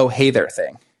start the oh hey there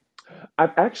thing?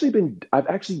 I've actually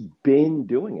been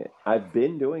doing it. I've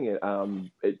been doing it.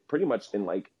 Pretty much in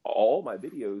like all my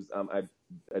videos.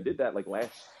 I did that like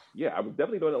last. Yeah, I was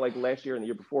definitely doing it like last year and the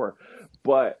year before,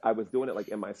 but I was doing it like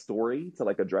in my story to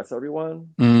like address everyone.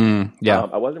 Yeah.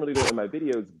 I wasn't really doing it in my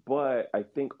videos, but I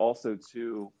think also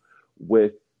too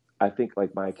with I think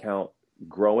like my account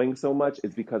growing so much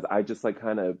is because I just like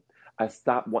kind of I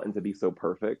stopped wanting to be so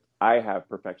perfect. I have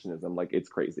perfectionism, like it's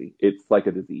crazy. It's like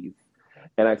a disease.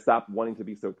 And I stopped wanting to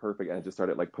be so perfect and I just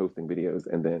started like posting videos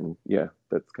and then yeah,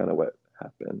 that's kind of what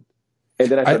happened. And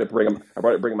then I I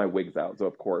started bringing my wigs out, so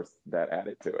of course that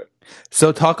added to it.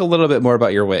 So talk a little bit more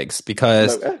about your wigs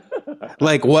because No.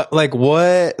 like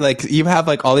you have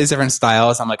like all these different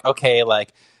styles. I'm like, okay,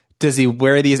 like does he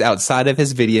wear these outside of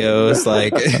his videos?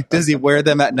 Like does he wear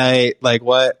them at night? Like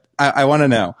what? I want to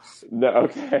know. No,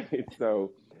 okay.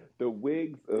 So the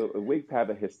wigs have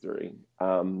a history.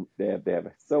 They have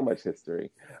so much history.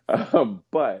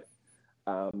 But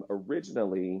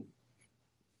originally,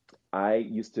 I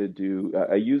used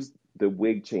the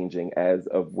wig changing as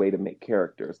a way to make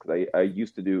characters because I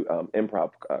used to do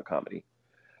improv comedy.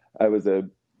 I was a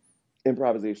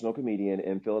improvisational comedian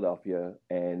in Philadelphia,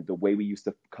 and the way we used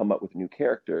to come up with new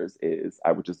characters is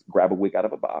I would just grab a wig out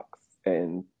of a box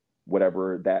and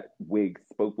whatever that wig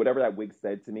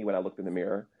said to me when I looked in the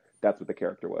mirror, that's what the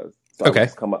character was. So Okay.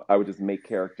 I would just make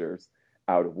characters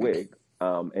out of wigs.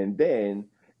 And then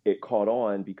it caught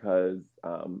on because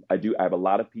I have a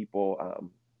lot of people.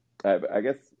 I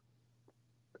guess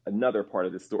another part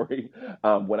of the story.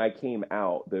 When I came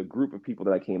out, the group of people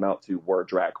that I came out to were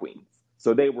drag queens.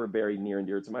 So they were very near and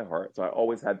dear to my heart. So I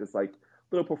always had this like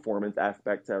little performance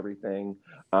aspect to everything.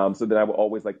 So then I would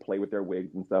always like play with their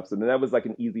wigs and stuff. So then that was like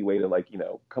an easy way to like,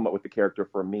 come up with the character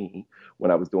for me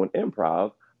when I was doing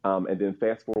improv. And then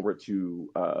fast forward to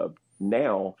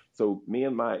now. So me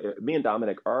and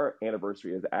Dominic, our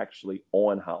anniversary is actually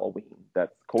on Halloween.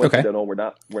 That's Okay. coincidental. We're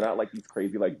not like these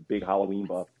crazy like big Halloween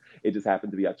buffs. It just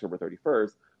happened to be October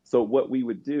 31st. So what we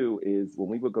would do is when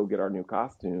we would go get our new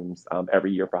costumes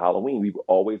every year for Halloween, we would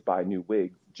always buy new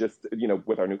wigs just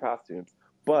with our new costumes.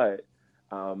 But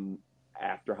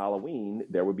after Halloween,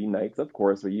 there would be nights, of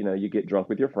course, where you get drunk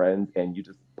with your friends and you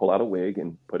just pull out a wig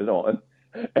and put it on,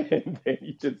 and then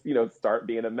you just start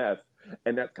being a mess.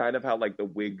 And that's kind of how like the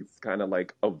wigs kind of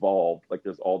like evolved. Like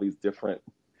there's all these different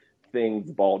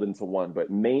things balled into one, but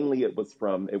mainly it was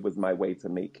my way to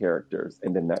make characters,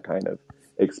 and then that kind of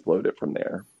exploded from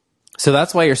there. So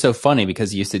that's why you're so funny,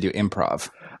 because you used to do improv.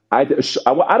 I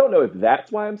don't know if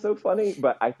that's why I'm so funny,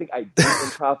 but I think I did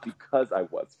improv because I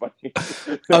was funny.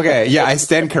 Okay, yeah, I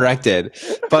stand corrected.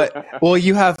 But well,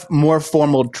 you have more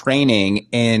formal training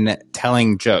in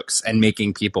telling jokes and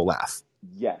making people laugh.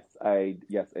 Yes, I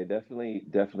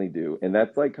definitely do. And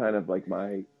that's like kind of like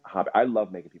my hobby. I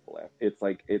love making people laugh.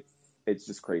 It's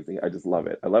just crazy. I just love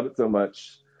it. I love it so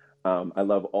much. I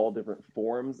love all different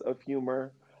forms of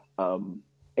humor.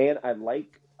 And I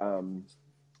like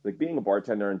being a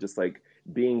bartender and just like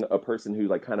being a person who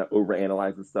like kind of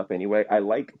overanalyzes stuff anyway. I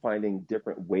like finding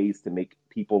different ways to make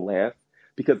people laugh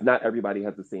because not everybody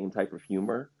has the same type of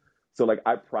humor. So like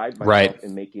I pride Right. myself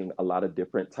in making a lot of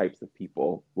different types of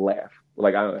people laugh.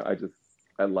 Like I don't know,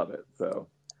 I love it. So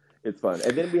it's fun.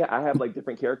 And then I have like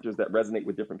different characters that resonate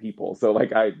with different people. So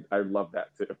like I love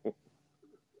that too.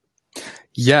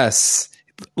 Yes.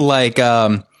 Like,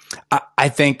 I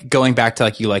think going back to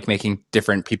like you like making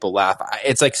different people laugh,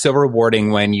 it's like so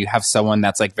rewarding when you have someone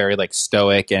that's like very like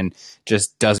stoic and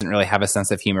just doesn't really have a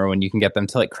sense of humor. When you can get them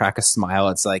to like crack a smile,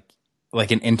 it's like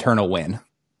an internal win.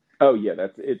 Oh yeah,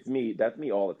 it's me. That's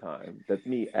me all the time. That's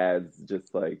me as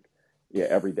just like yeah,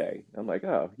 every day. I'm like,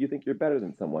 oh, you think you're better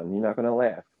than someone? You're not gonna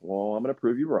laugh. Well, I'm gonna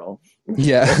prove you wrong.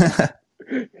 Yeah.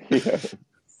 Yeah.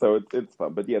 So it's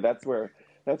fun, but yeah, that's where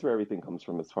everything comes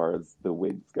from as far as the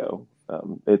wigs go.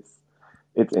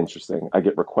 It's interesting. I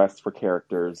get requests for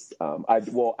characters. I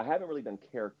haven't really done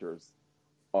characters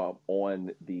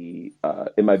on the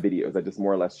in my videos. I just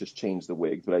more or less just change the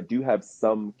wigs, but I do have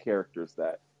some characters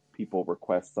that people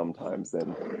request sometimes,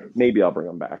 and maybe I'll bring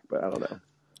them back, but I don't know.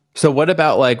 So what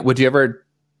about like, would you ever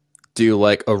do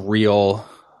like a reel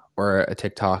or a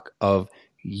TikTok of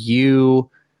you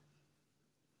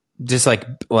just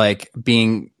like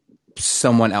being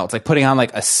someone else, like putting on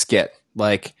like a skit,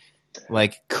 like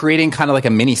creating kind of like a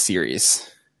mini series?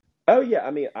 Oh yeah,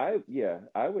 I mean,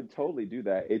 I would totally do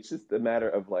that. It's just a matter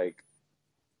of like,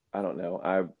 I don't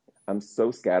know. I'm so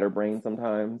scatterbrained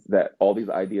sometimes that all these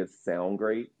ideas sound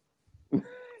great,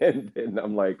 and then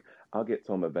I'm like, I'll get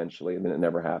to them eventually, and then it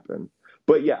never happened.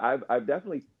 But yeah, I've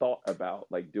definitely thought about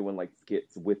like doing like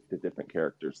skits with the different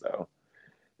characters though.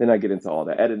 Then I get into all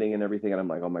the editing and everything, and I'm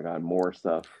like, oh my God, more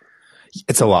stuff.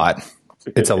 It's a lot.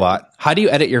 It's a lot. How do you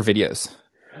edit your videos?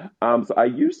 So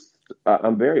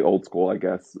I'm very old school, I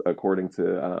guess, according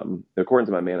to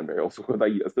my man, I'm very old school.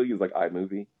 I still use like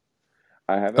iMovie.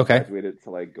 I haven't Okay. graduated to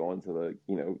like going to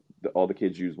all the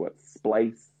kids use what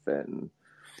Splice and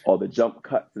all the jump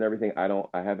cuts and everything.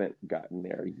 I haven't gotten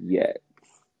there yet.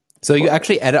 So you But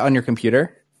actually edit on your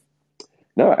computer?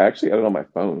 no, I actually edit on my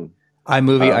phone.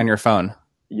 iMovie on Um, your phone?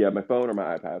 yeah, my phone or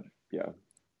my iPad. Yeah.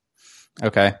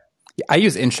 Okay. I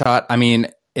use InShot. I mean,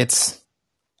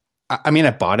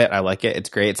 I bought it. I like it. It's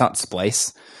great. It's not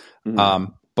Splice.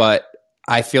 Mhm. But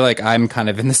I feel like I'm kind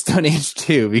of in the stone age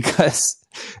too, because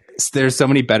there's so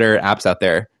many better apps out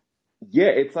there. Yeah,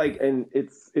 it's like, and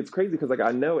it's crazy because like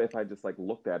I know if I just like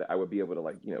looked at it, I would be able to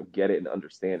like get it and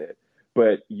understand it.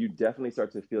 But you definitely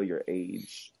start to feel your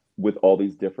age with all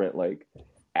these different like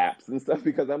apps and stuff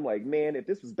because I'm like, man, if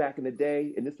this was back in the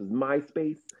day and this was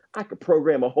MySpace, I could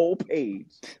program a whole page.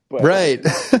 But Right.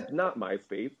 it's not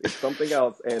MySpace, it's something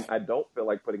else, and I don't feel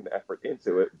like putting the effort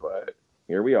into it. But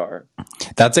here we are.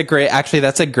 That's a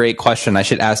great question. I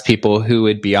should ask people who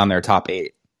would be on their top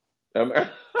eight. Um,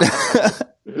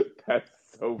 that's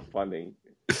so funny.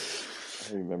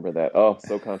 I remember that. Oh,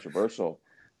 so controversial.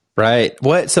 Right.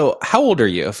 So how old are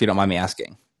you, if you don't mind me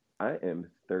asking? I am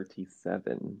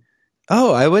 37.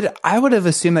 Oh, I would have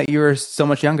assumed that you were so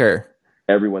much younger.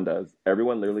 Everyone does.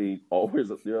 Everyone literally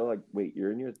always, you're like, wait,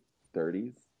 you're in your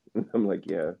 30s? I'm like,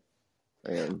 yeah,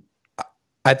 I am.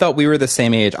 I thought we were the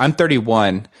same age. I'm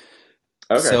 31.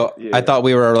 Okay, So yeah, I yeah. thought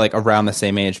we were like around the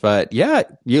same age, but yeah,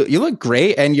 you look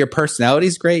great and your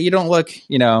personality's great. You don't look,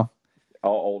 All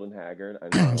old and haggard. I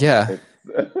know. yeah,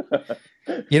 It's,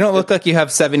 you don't look it's, like you have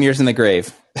 7 years in the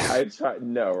grave. I try,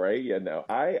 no, right? Yeah, no.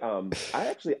 I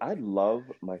actually, I love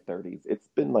my 30s. It's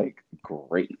been like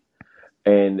great.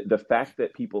 And the fact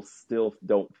that people still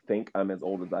don't think I'm as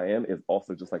old as I am is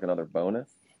also just like another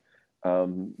bonus.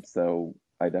 So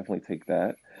I definitely take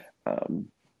that. Um,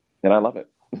 and I love it.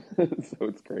 So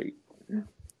it's great.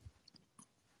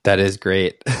 That is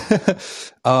great.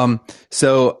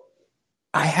 So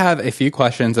I have a few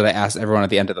questions that I ask everyone at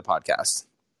the end of the podcast,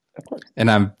 Of course.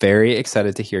 and I'm very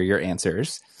excited to hear your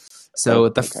answers. Oh, So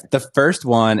okay. the first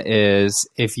one is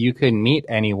if you could meet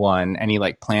anyone, any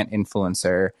like plant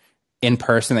influencer in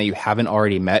person that you haven't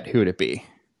already met, who would it be?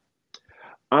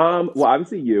 Well,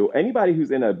 obviously you. Anybody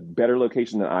who's in a better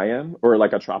location than I am, or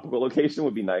like a tropical location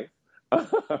would be nice.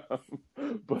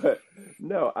 But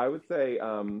no, I would say,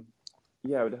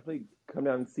 yeah, I would definitely come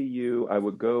down and see you. I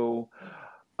would go,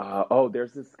 oh,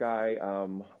 there's this guy,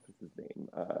 what's his name?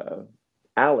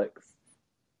 Alex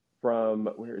from,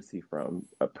 where is he from?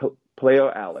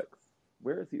 Pleo Alex.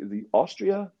 Where is he? Is he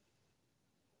Austria?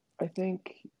 I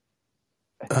think.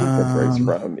 I think that's where he's Um,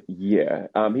 from. Yeah.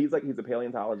 He's a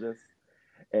paleontologist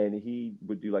and he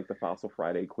would do like the Fossil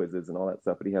Friday quizzes and all that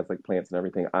stuff. But he has like plants and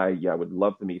everything. I would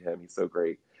love to meet him. He's so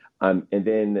great. And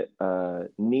then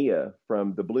Nia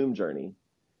from the Bloom Journey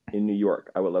in New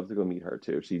York. I would love to go meet her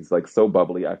too. She's like so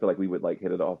bubbly. I feel like we would like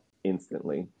hit it off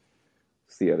instantly.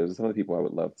 So yeah, there's some of the people I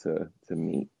would love to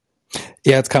meet.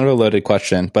 yeah, it's kind of a loaded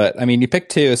question, but I mean, you pick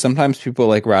two. Sometimes people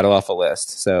like rattle off a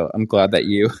list, so I'm glad that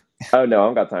you. Oh no, I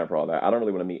don't got time for all that. I don't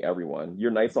really want to meet everyone. You're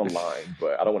nice online,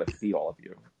 but I don't want to see all of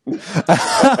you. You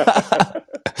know,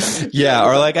 Yeah,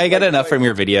 or like I get enough like from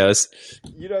your videos.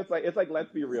 it's like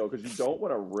let's be real because you don't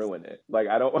want to ruin it. Like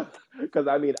I don't because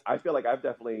I mean I feel like I've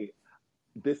definitely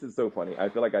this is so funny. I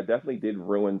feel like I definitely did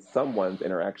ruin someone's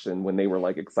interaction when they were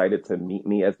like excited to meet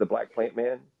me as the Black Plant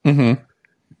Man Hmm.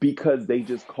 because they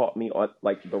just caught me on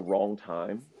like the wrong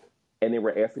time and they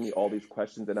were asking me all these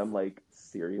questions and I'm like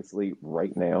seriously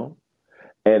right now.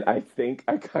 And I think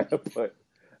I kind of put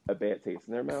a bad taste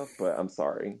in their mouth, but I'm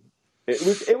sorry.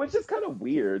 It was just kind of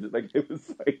weird. Like it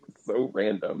was like so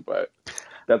random, but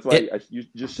that's why It you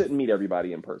just shouldn't meet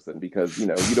everybody in person because you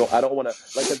don't. I don't want to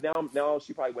like because now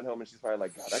she probably went home and she's probably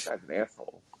like, God, that guy's an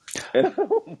asshole, and I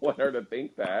don't want her to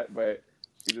think that, but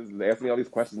she just is asking me all these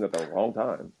questions at the wrong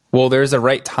time. Well, there's a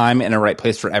right time and a right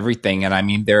place for everything, and I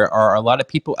mean, there are a lot of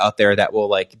people out there that will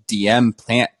like DM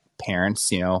plant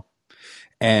parents,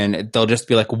 and they'll just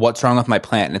be like, "What's wrong with my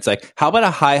plant?" And it's like, "How about a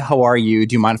hi, how are you?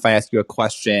 Do you mind if I ask you a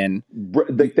question?"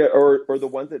 Or the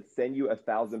ones that send you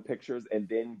 1,000 pictures and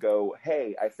then go,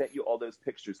 "Hey, I sent you all those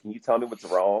pictures. Can you tell me what's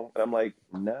wrong?" And I'm like,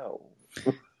 "No."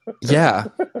 Yeah,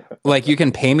 like you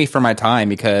can pay me for my time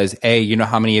because A, you know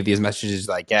how many of these messages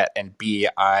I get, and B,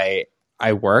 I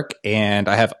work and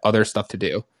I have other stuff to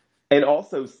do. And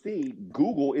also, see,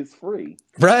 Google is free.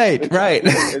 Right, right.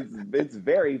 It's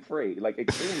very free, like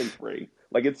extremely free.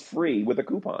 Like it's free with a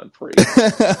coupon, free.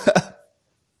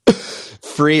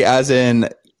 Free as in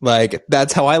like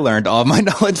that's how I learned all of my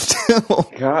knowledge too.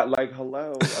 God, like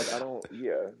hello, like I don't,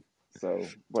 yeah. So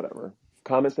whatever.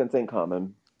 Common sense ain't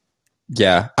common.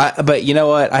 Yeah, but you know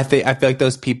what? I feel like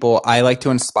those people. I like to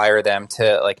inspire them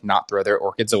to like not throw their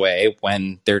orchids away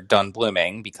when they're done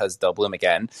blooming because they'll bloom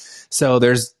again. So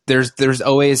there's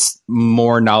always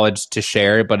more knowledge to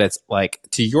share, but it's like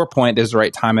to your point. There's the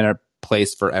right time and a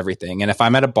place for everything. And if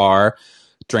I'm at a bar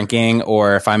drinking,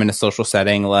 or if I'm in a social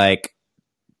setting, like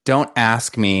don't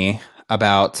ask me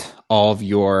about all of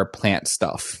your plant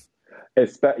stuff.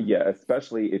 Yeah,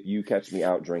 especially if you catch me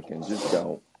out drinking, just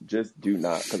don't, just do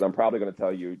not, because I'm probably going to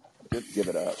tell you, just give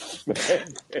it up,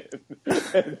 and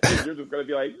then you're just going to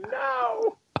be like,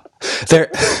 no.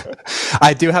 There,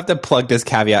 I do have to plug this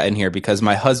caveat in here because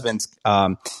my husband's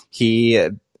he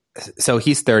so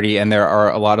he's 30 and there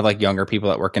are a lot of like younger people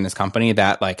that work in his company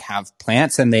that like have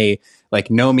plants and they like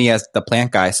know me as the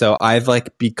plant guy. So I've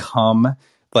like become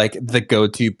like the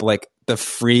go-to like the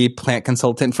free plant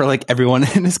consultant for like everyone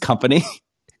in his company.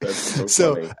 That's so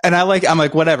So, funny. and I'm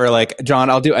like, whatever, like, John,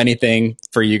 I'll do anything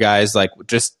for you guys. Like,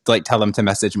 just like tell them to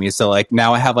message me. So like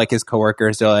now I have like his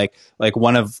coworkers. They're like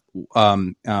one of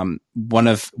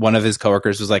his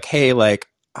coworkers was like, hey, like,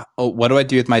 oh, what do I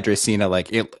do with my Dracaena?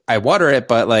 Like I water it,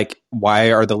 but like,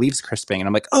 why are the leaves crisping? And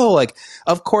I'm like, oh, like,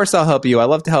 of course I'll help you. I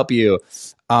love to help you.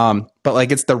 But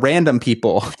like it's the random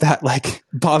people that like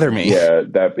bother me.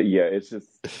 It's just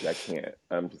I can't.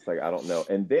 I'm just like, I don't know.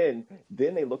 And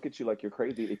then they look at you like you're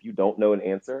crazy if you don't know an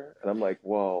answer. And I'm like,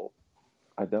 well,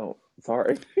 I don't.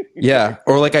 Sorry. Yeah.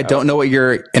 Or like I I don't don't. know what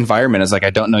your environment is like.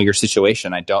 I don't know your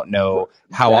situation. I don't know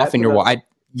how That's often another.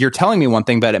 you're telling me one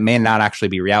thing, but it may not actually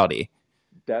be reality.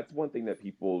 That's one thing that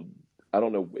people, I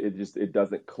don't know, it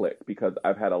doesn't click because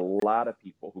I've had a lot of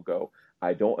people who go,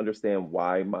 I don't understand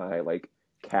why my like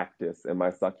cactus and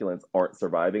my succulents aren't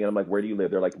surviving. And I'm like, where do you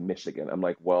live? They're like, Michigan. I'm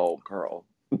like, well, girl,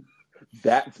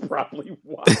 that's probably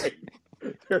why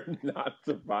they're not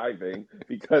surviving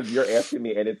because you're asking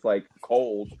me and it's like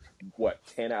cold, what,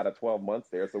 10 out of 12 months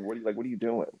there. So what are you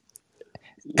doing?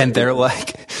 And It's they're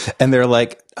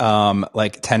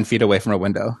like 10 feet away from a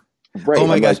window. Oh right.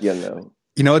 my I'm gosh. like, yeah, no.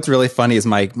 You know what's really funny is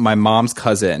my mom's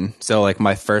cousin, so like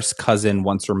my first cousin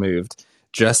once removed,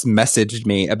 just messaged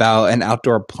me about an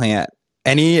outdoor plant.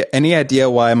 Any idea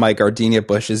why my gardenia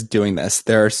bush is doing this?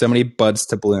 There are so many buds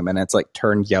to bloom and it's like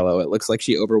turned yellow. It looks like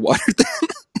she overwatered them.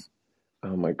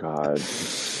 Oh my God.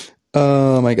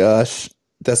 Oh my gosh.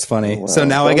 That's Oh funny. So wow.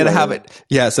 now So I I'm gotta have learning. it.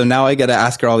 Yeah, so now I gotta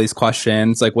ask her all these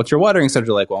questions. Like, what's your watering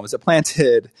schedule like? When was it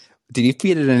planted? Did you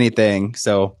feed it anything?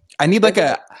 So I need And like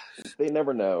a they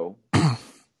never know.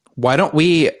 why don't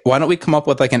we come up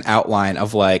with like an outline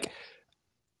of like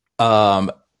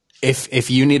um if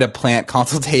you need a plant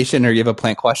consultation or you have a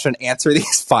plant question, answer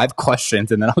these 5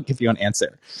 questions and then I'll give you an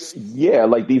answer. Yeah,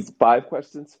 like these 5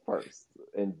 questions first,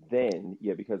 and then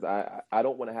yeah, because I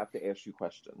don't want to have to ask you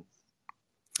questions.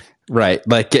 Right.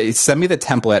 Like send me the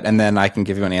template and then I can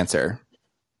give you an answer.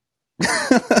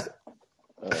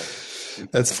 Uh,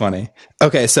 That's funny.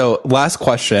 Okay, so last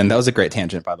question. That was a great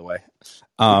tangent, by the way.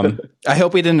 I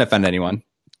hope we didn't offend anyone.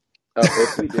 oh,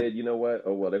 if we did, you know what?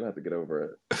 Oh well, they're gonna have to get over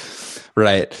it.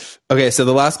 Right. Okay, so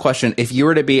the last question. If you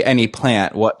were to be any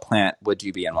plant, what plant would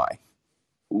you be and why?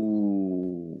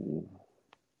 Ooh,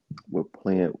 what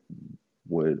plant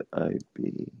would I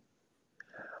be?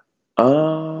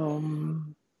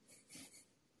 Um,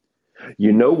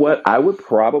 you know what? I would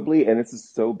probably, and this is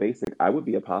so basic, I would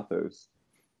be a pothos.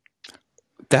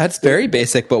 That's Sim very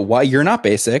basic, but why you're not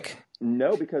basic?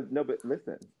 no, because no, but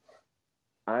listen,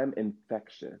 I'm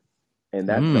infectious, and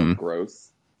that sounds Mm.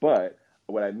 gross. But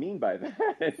what I mean by that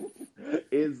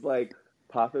is like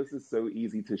pathos is so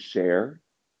easy to share,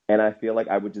 and I feel like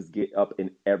I would just get up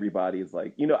in everybody's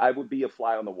like, I would be a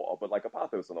fly on the wall, but like a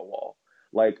pathos on the wall.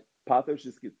 Like pathos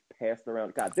just gets passed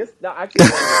around. God, this now actually I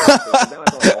don't want to be a pathos because now I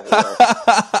sound like a whore.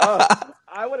 Uh,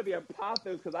 I want to be a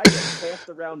pathos because I get passed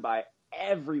around by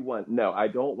everyone. No, I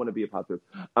don't want to be a pathos.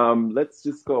 Let's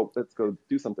just go. Let's go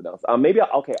do something else. Maybe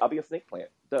okay. I'll be a snake plant.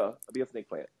 Duh. I'll be a snake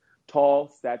plant. Tall,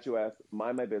 statuesque,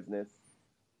 mind my business,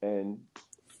 and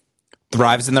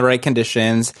Thrives in the right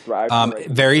conditions. thrives in the right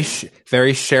Very, conditions.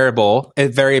 very shareable.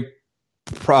 Very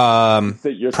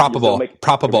You're still you're making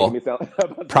probable. me sound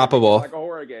you're making me sound Probable. like a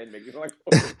whore again. Making me sound like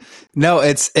No,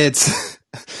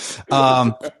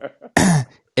 um, a whore.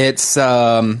 it's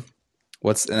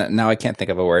what's now I can't think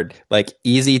of a word. Like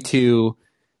easy to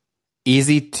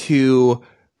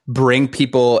bring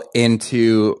people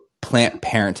into plant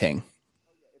parenting.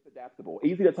 It's adaptable,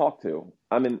 easy to talk to.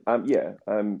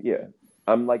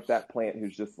 I'm like that plant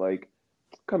who's just like,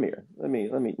 come here. Let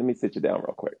me sit you down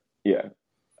real quick. Yeah,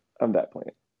 I'm that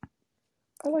plant.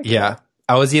 I like Yeah. that.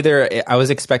 I was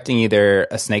expecting either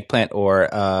a snake plant or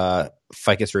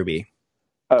ficus ruby.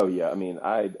 Oh yeah, I mean,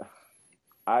 I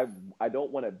I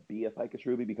don't want to be a ficus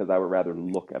ruby because I would rather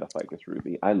look at a ficus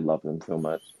ruby. I love them so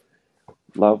much.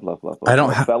 Love, love, love, I love, don't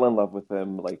love. have Fell in love with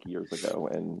them like years ago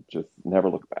and just never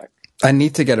looked back. I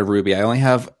need to get a ruby. I only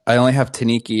have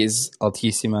Tanikis,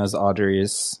 Altissimas,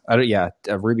 Audreys. I don't yeah,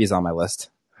 a ruby's on my list.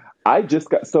 I just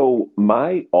got so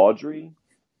my Audrey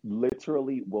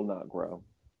literally will not grow.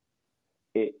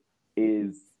 It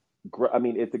is, I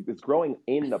mean, it's growing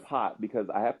in the pot because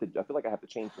I feel like I have to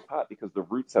change the pot because the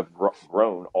roots have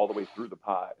grown all the way through the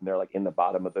pot and they're like in the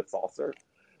bottom of the saucer.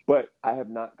 But I have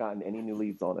not gotten any new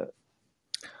leaves on it.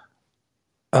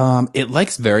 It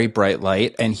likes very bright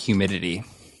light and humidity.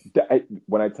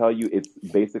 When I tell you it's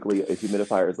basically a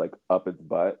humidifier is like up its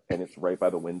butt and it's right by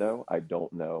the window, I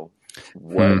don't know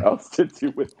what Hmm. else to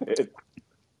do with it.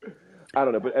 I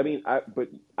don't know, but I mean,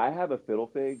 I have a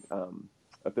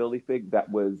a fiddly fig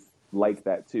that was like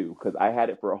that too because I had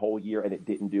it for a whole year and it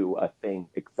didn't do a thing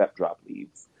except drop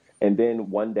leaves. And then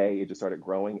one day it just started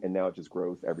growing and now it just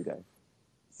grows every day.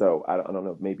 So I don't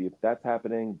know maybe if that's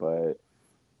happening, but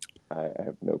I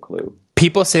have no clue.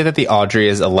 People say that the Audrey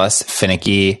is a less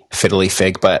finicky fiddly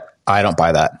fig, but I don't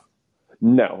buy that.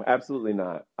 No, absolutely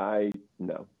not.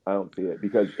 No, I don't see it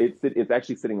because it's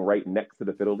actually sitting right next to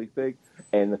the fiddle leaf fig,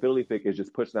 and the fiddle leaf fig is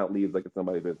just pushing out leaves like it's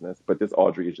nobody's business. But this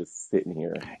Audrey is just sitting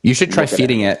here You should try looking at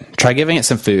feeding me. it. Try giving it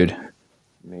some food.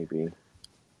 Maybe.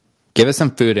 Give it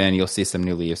some food and you'll see some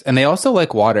new leaves. And they also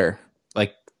like water.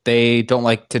 Like they don't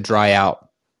like to dry out.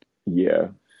 Yeah.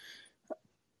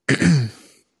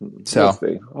 We'll So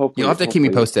see. you'll Hopefully, have to keep me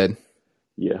posted.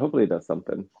 yeah. Hopefully, it does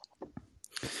something.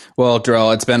 Well,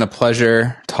 Durrell, it's been a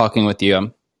pleasure talking with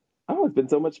you. Oh, it's been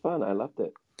so much fun. I loved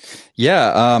it.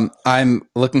 Yeah, I'm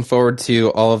looking forward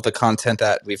to all of the content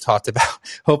that we've talked about.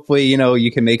 Hopefully,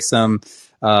 you can make some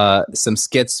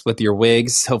skits with your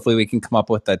wigs. Hopefully, we can come up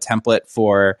with a template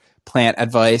for plant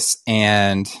advice,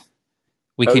 and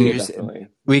we Oh can yeah, use definitely.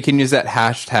 we can use that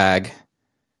hashtag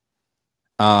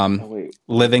Oh wait,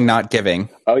 what is living that? not giving.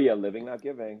 Oh yeah, living not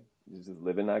giving. It's just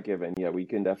living not giving. Yeah, we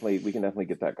can definitely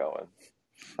get that going.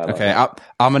 I love Okay, it.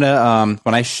 I'm gonna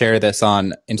when I share this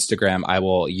on Instagram, I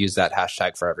will use that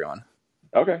hashtag for everyone.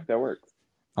 Okay, that works.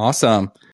 Awesome.